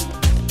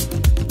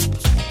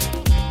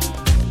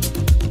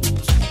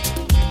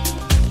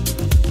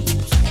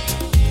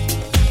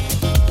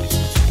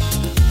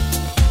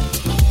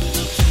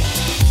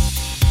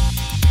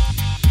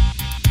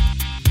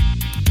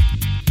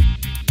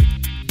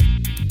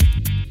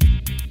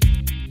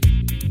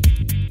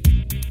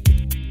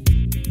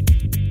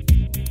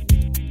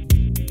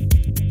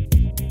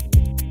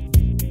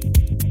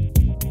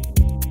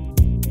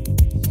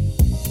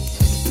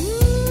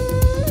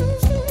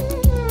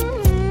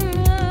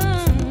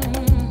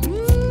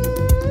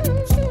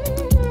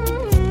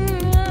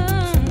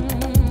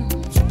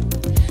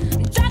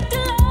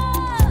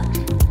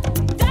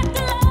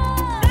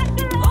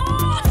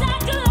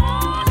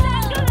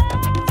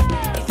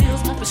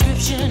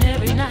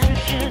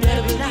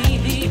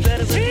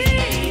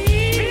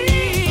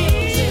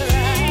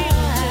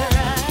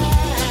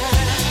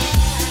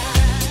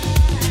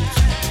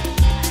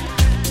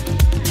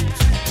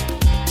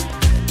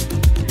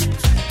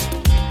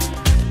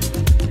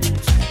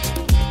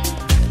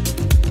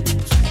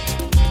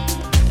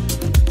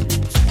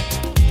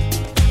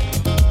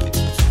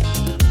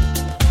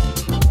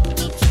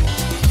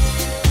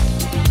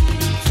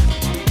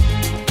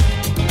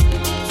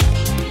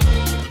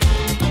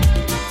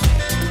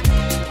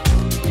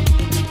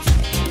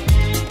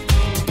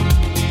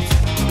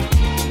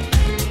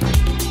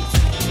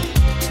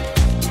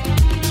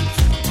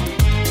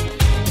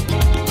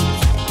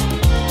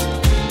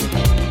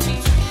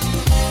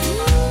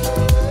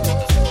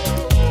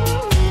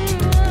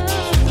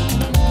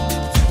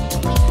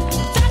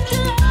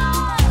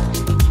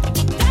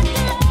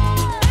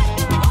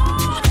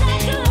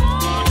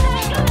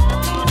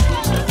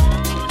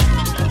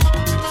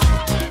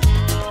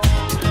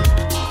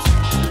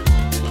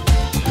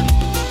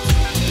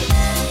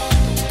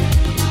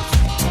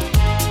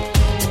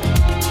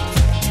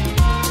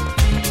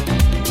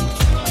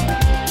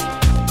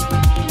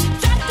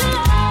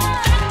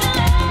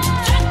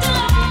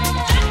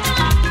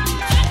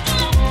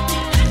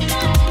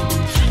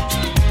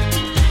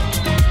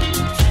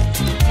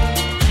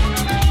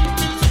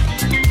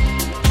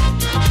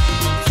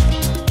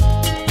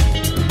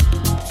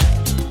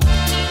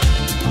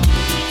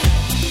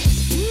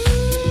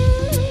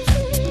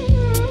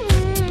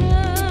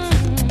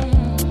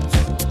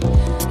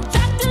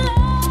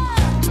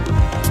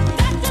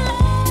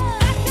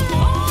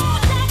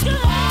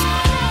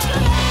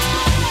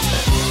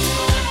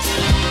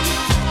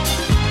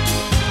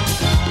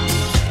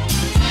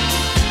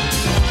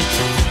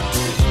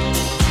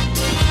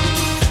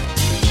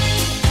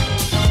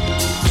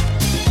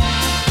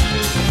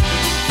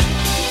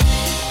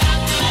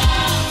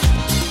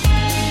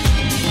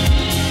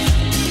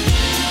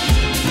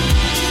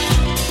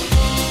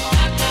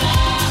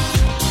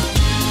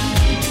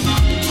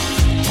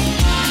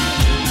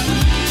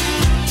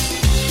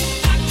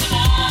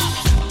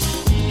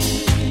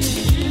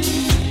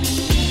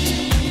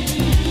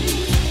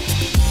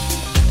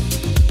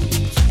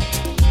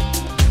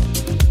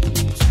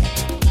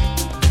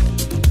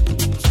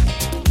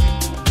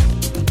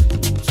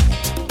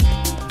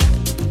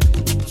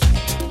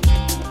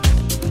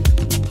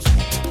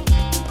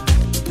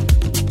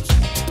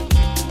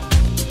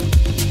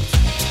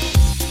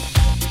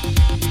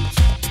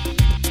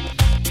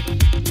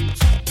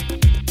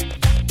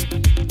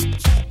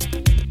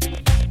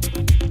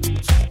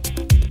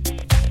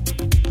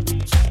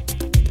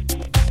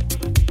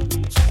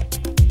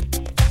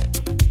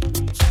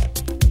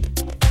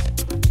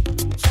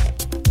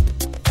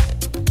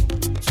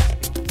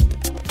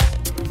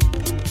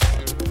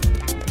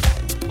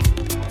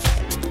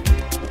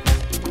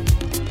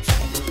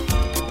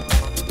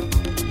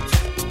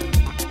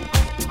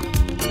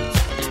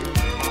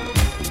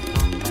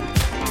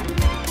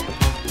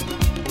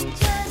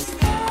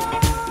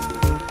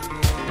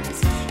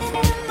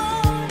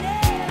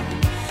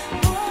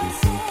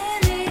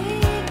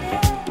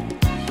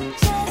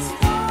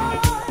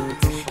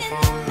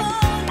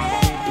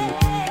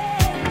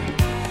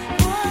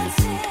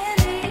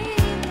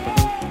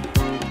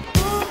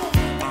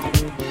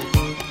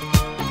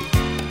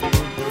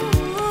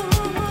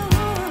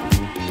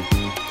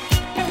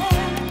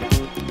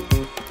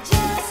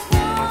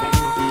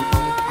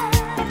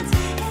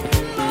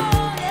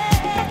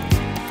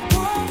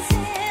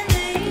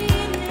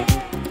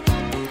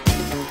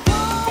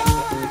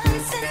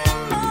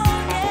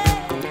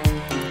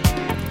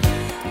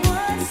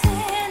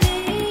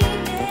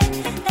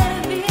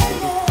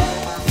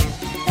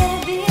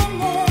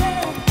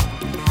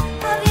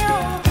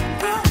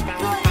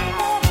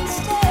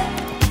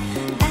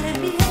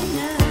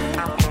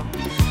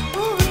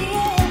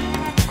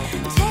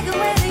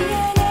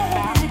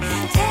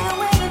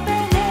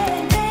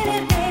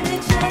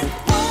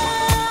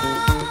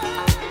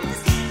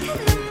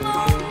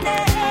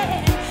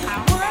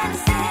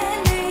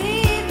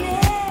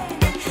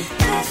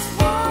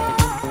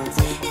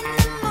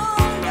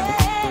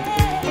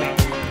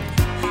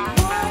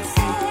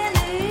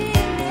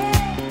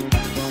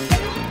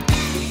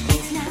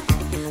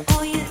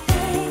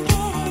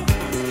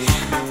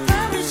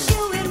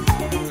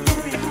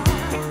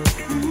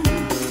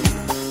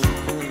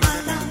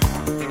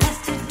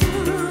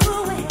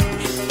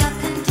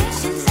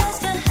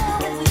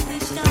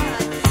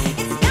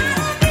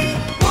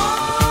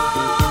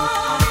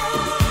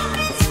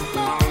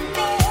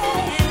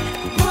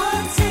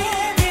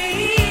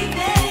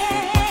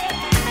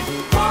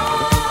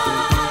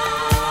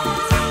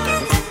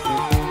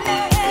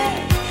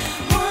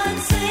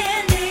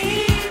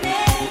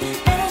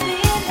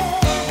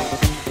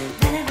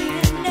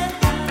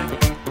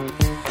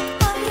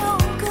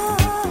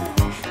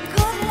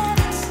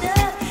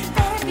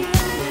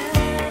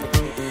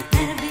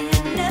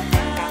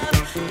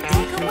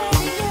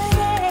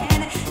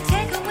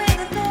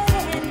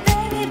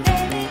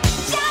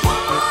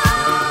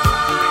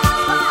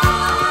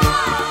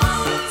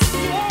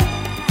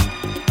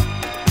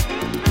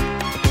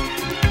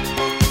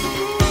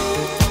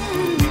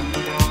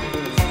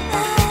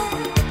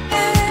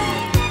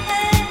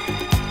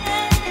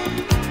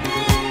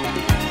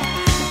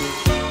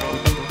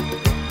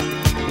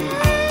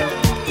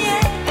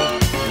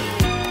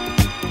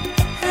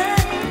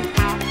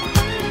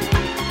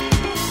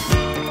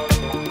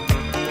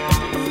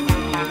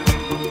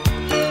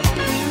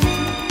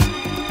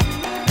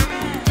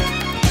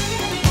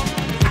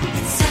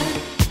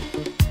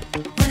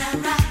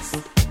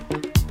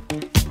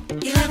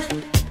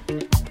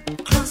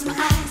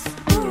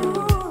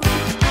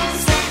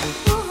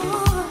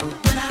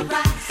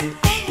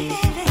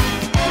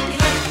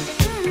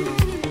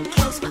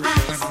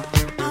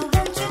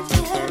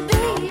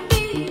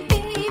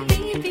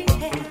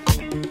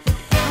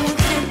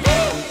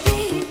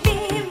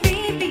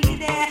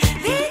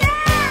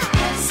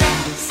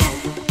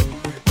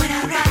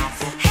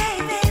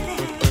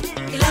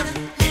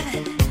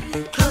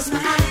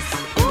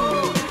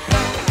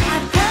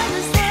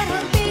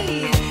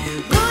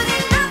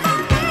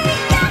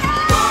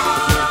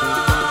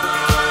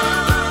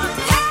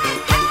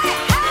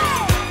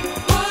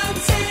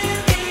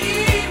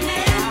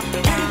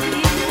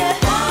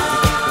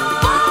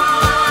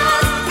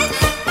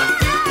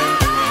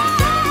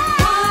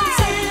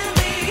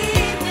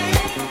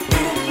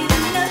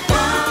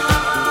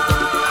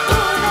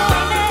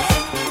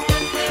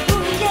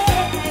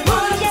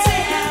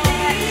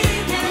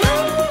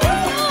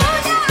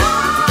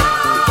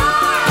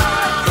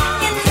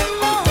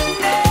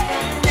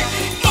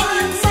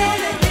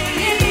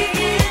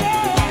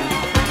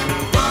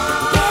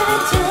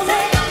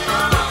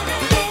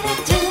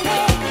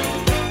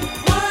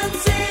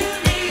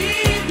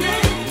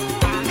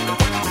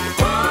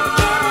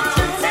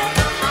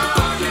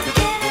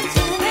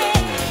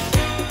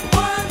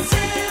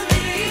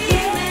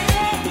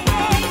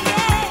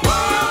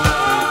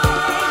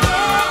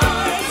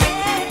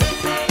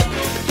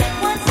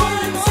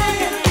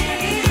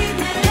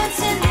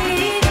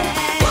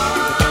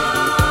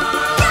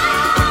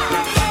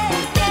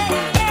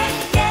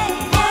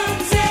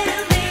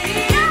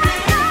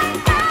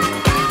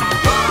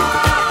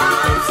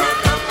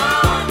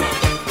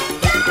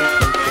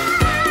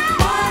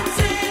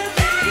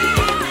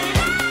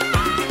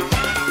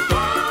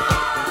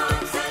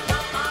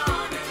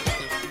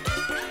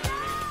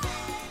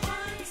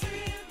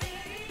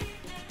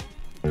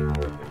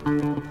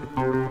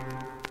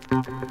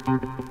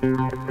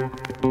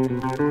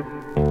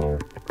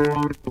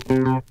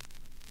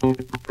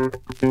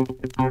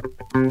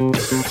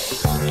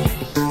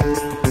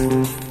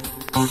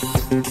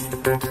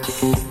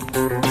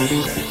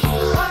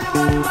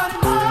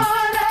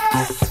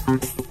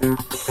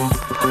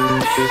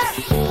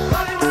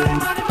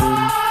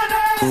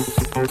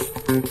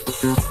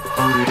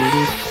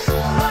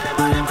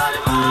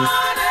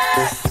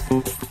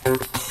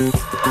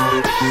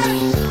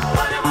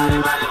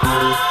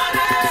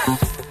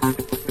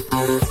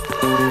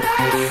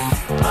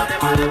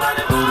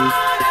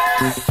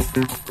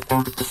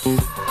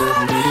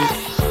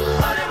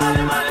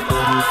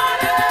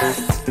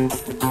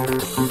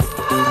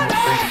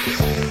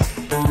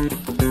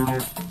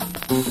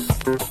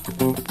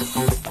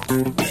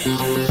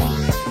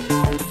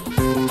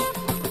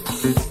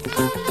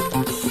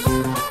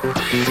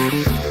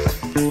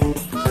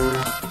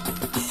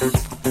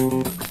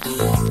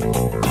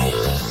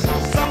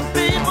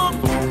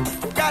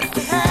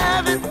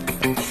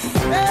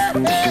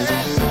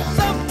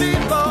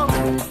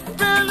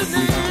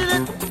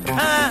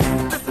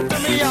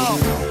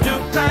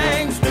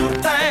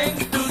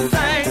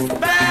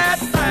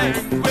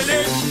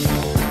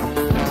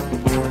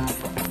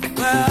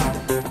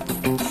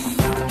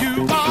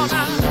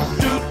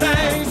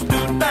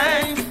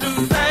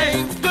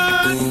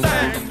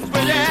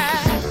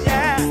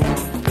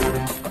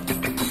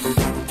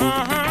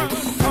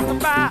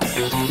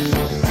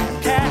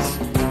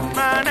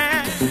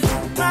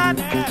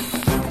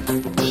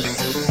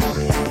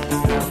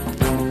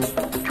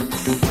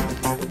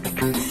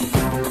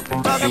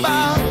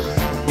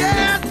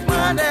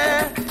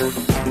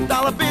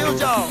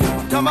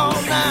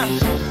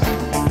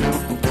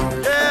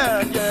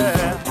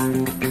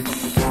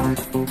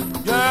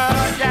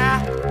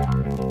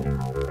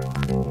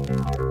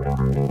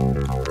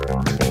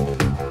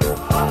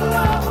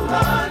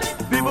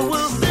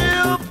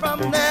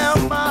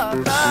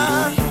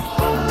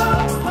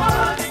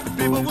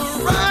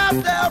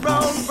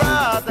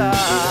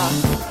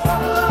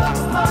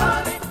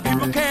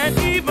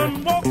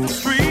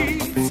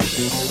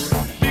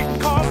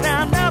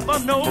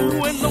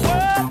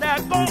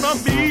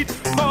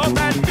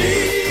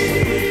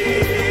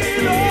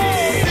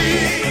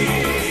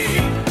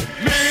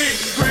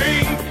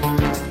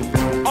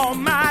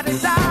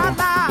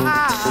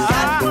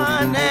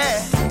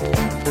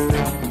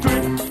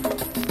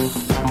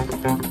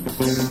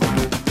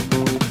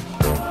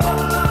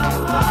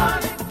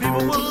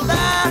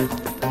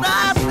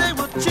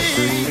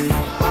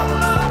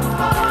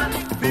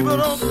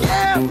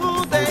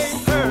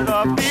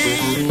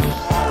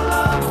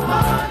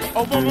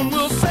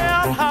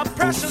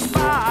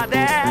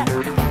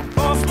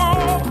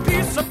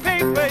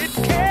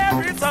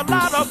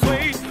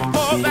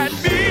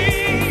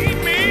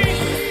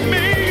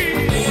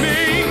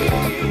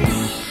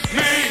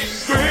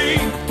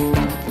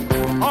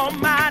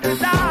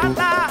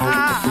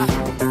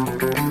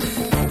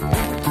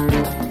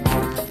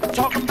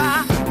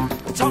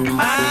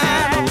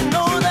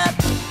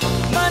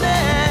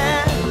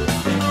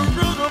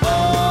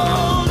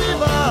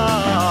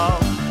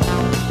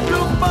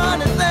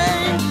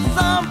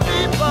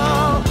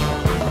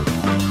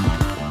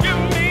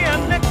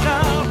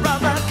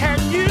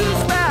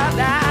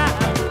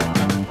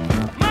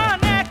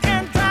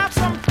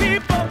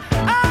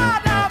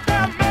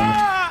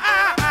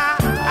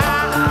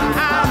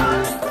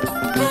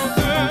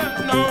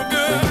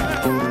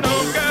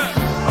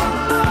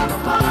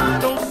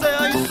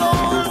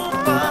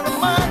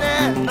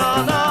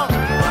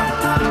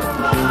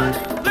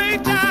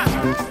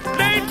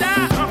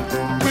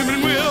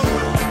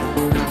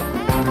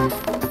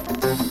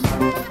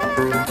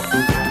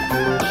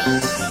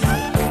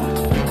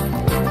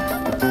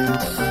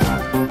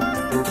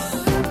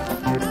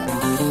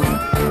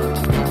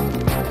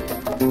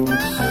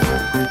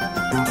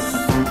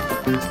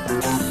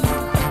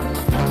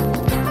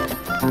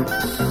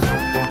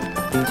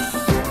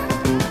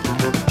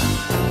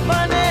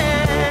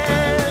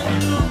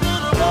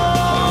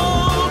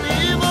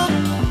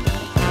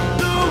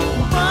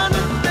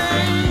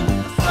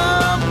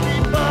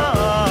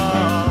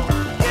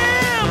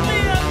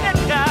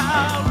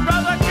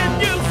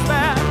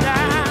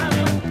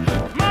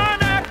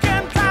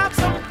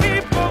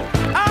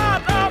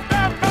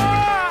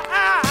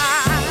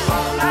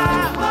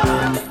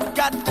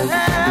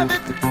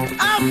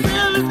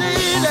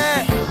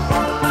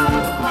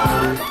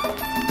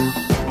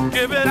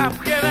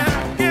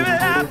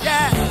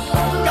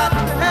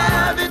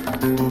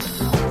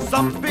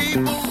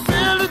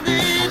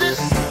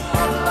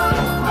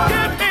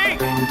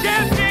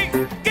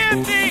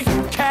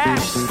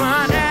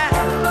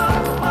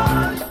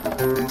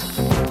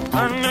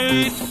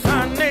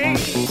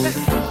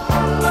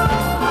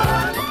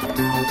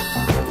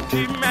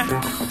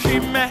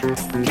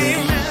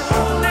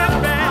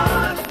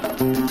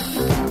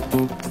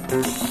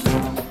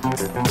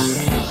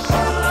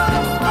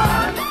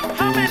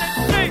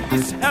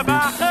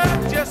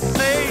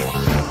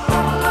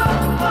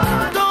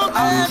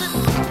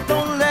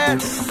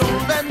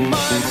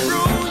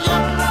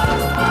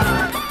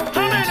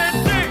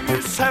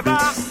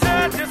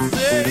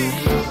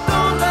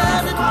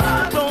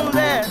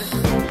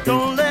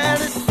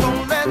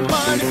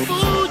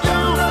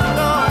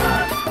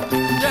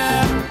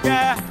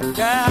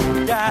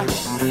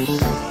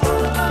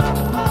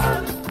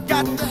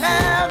 Got to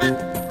have it.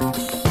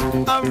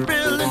 I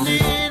really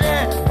need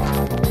it.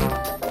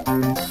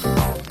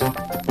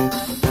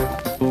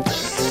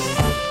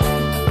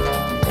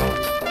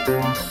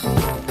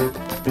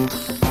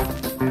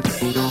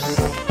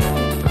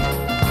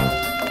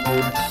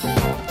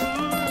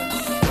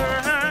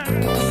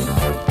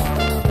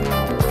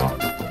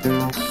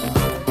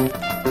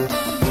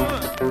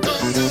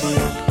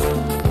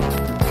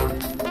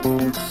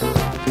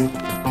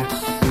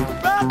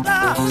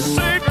 Brother,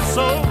 save your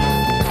soul.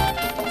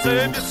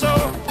 Save your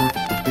soul.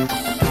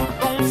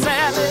 Don't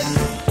sell it.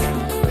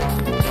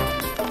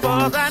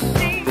 'Cause I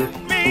need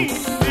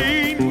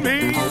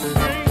me.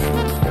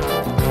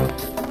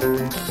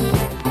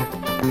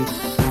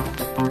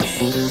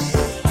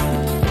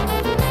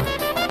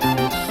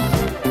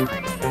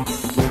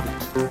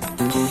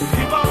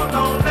 People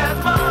don't let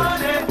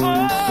money go.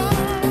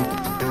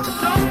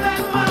 Don't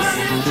let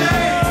money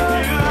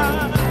change you.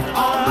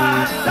 All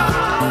my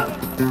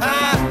time, I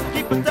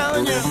keep on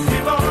telling you.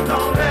 People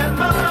don't let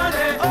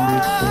money go.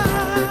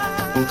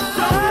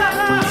 Don't let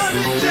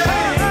money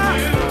change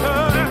you.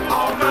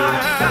 All my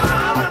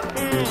time,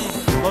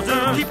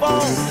 just keep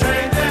on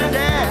changing,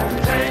 yeah,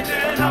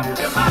 changing up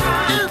your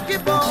mind. You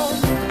keep on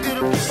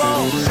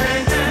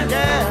changing,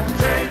 yeah,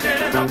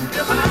 changing up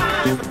your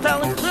mind. Keep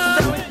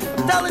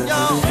telling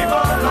y'all.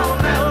 People don't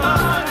let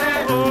money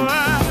go.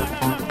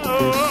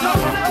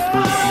 Don't let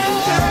money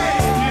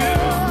change you.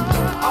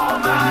 All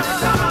my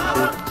time,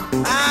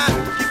 I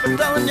keep on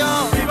telling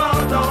y'all. People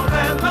don't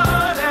let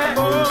money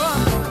go.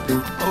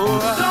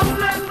 Don't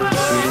let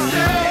money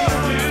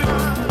change you.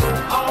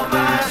 All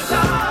my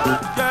time,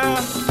 yeah,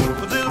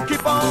 'cause it'll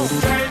keep on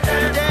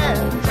changing, yeah,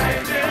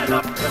 changing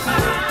up your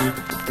mind.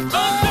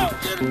 Oh,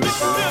 it'll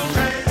keep on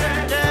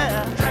changing,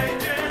 yeah,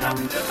 changing up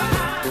your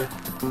mind.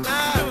 I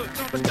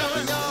keep on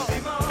telling y'all.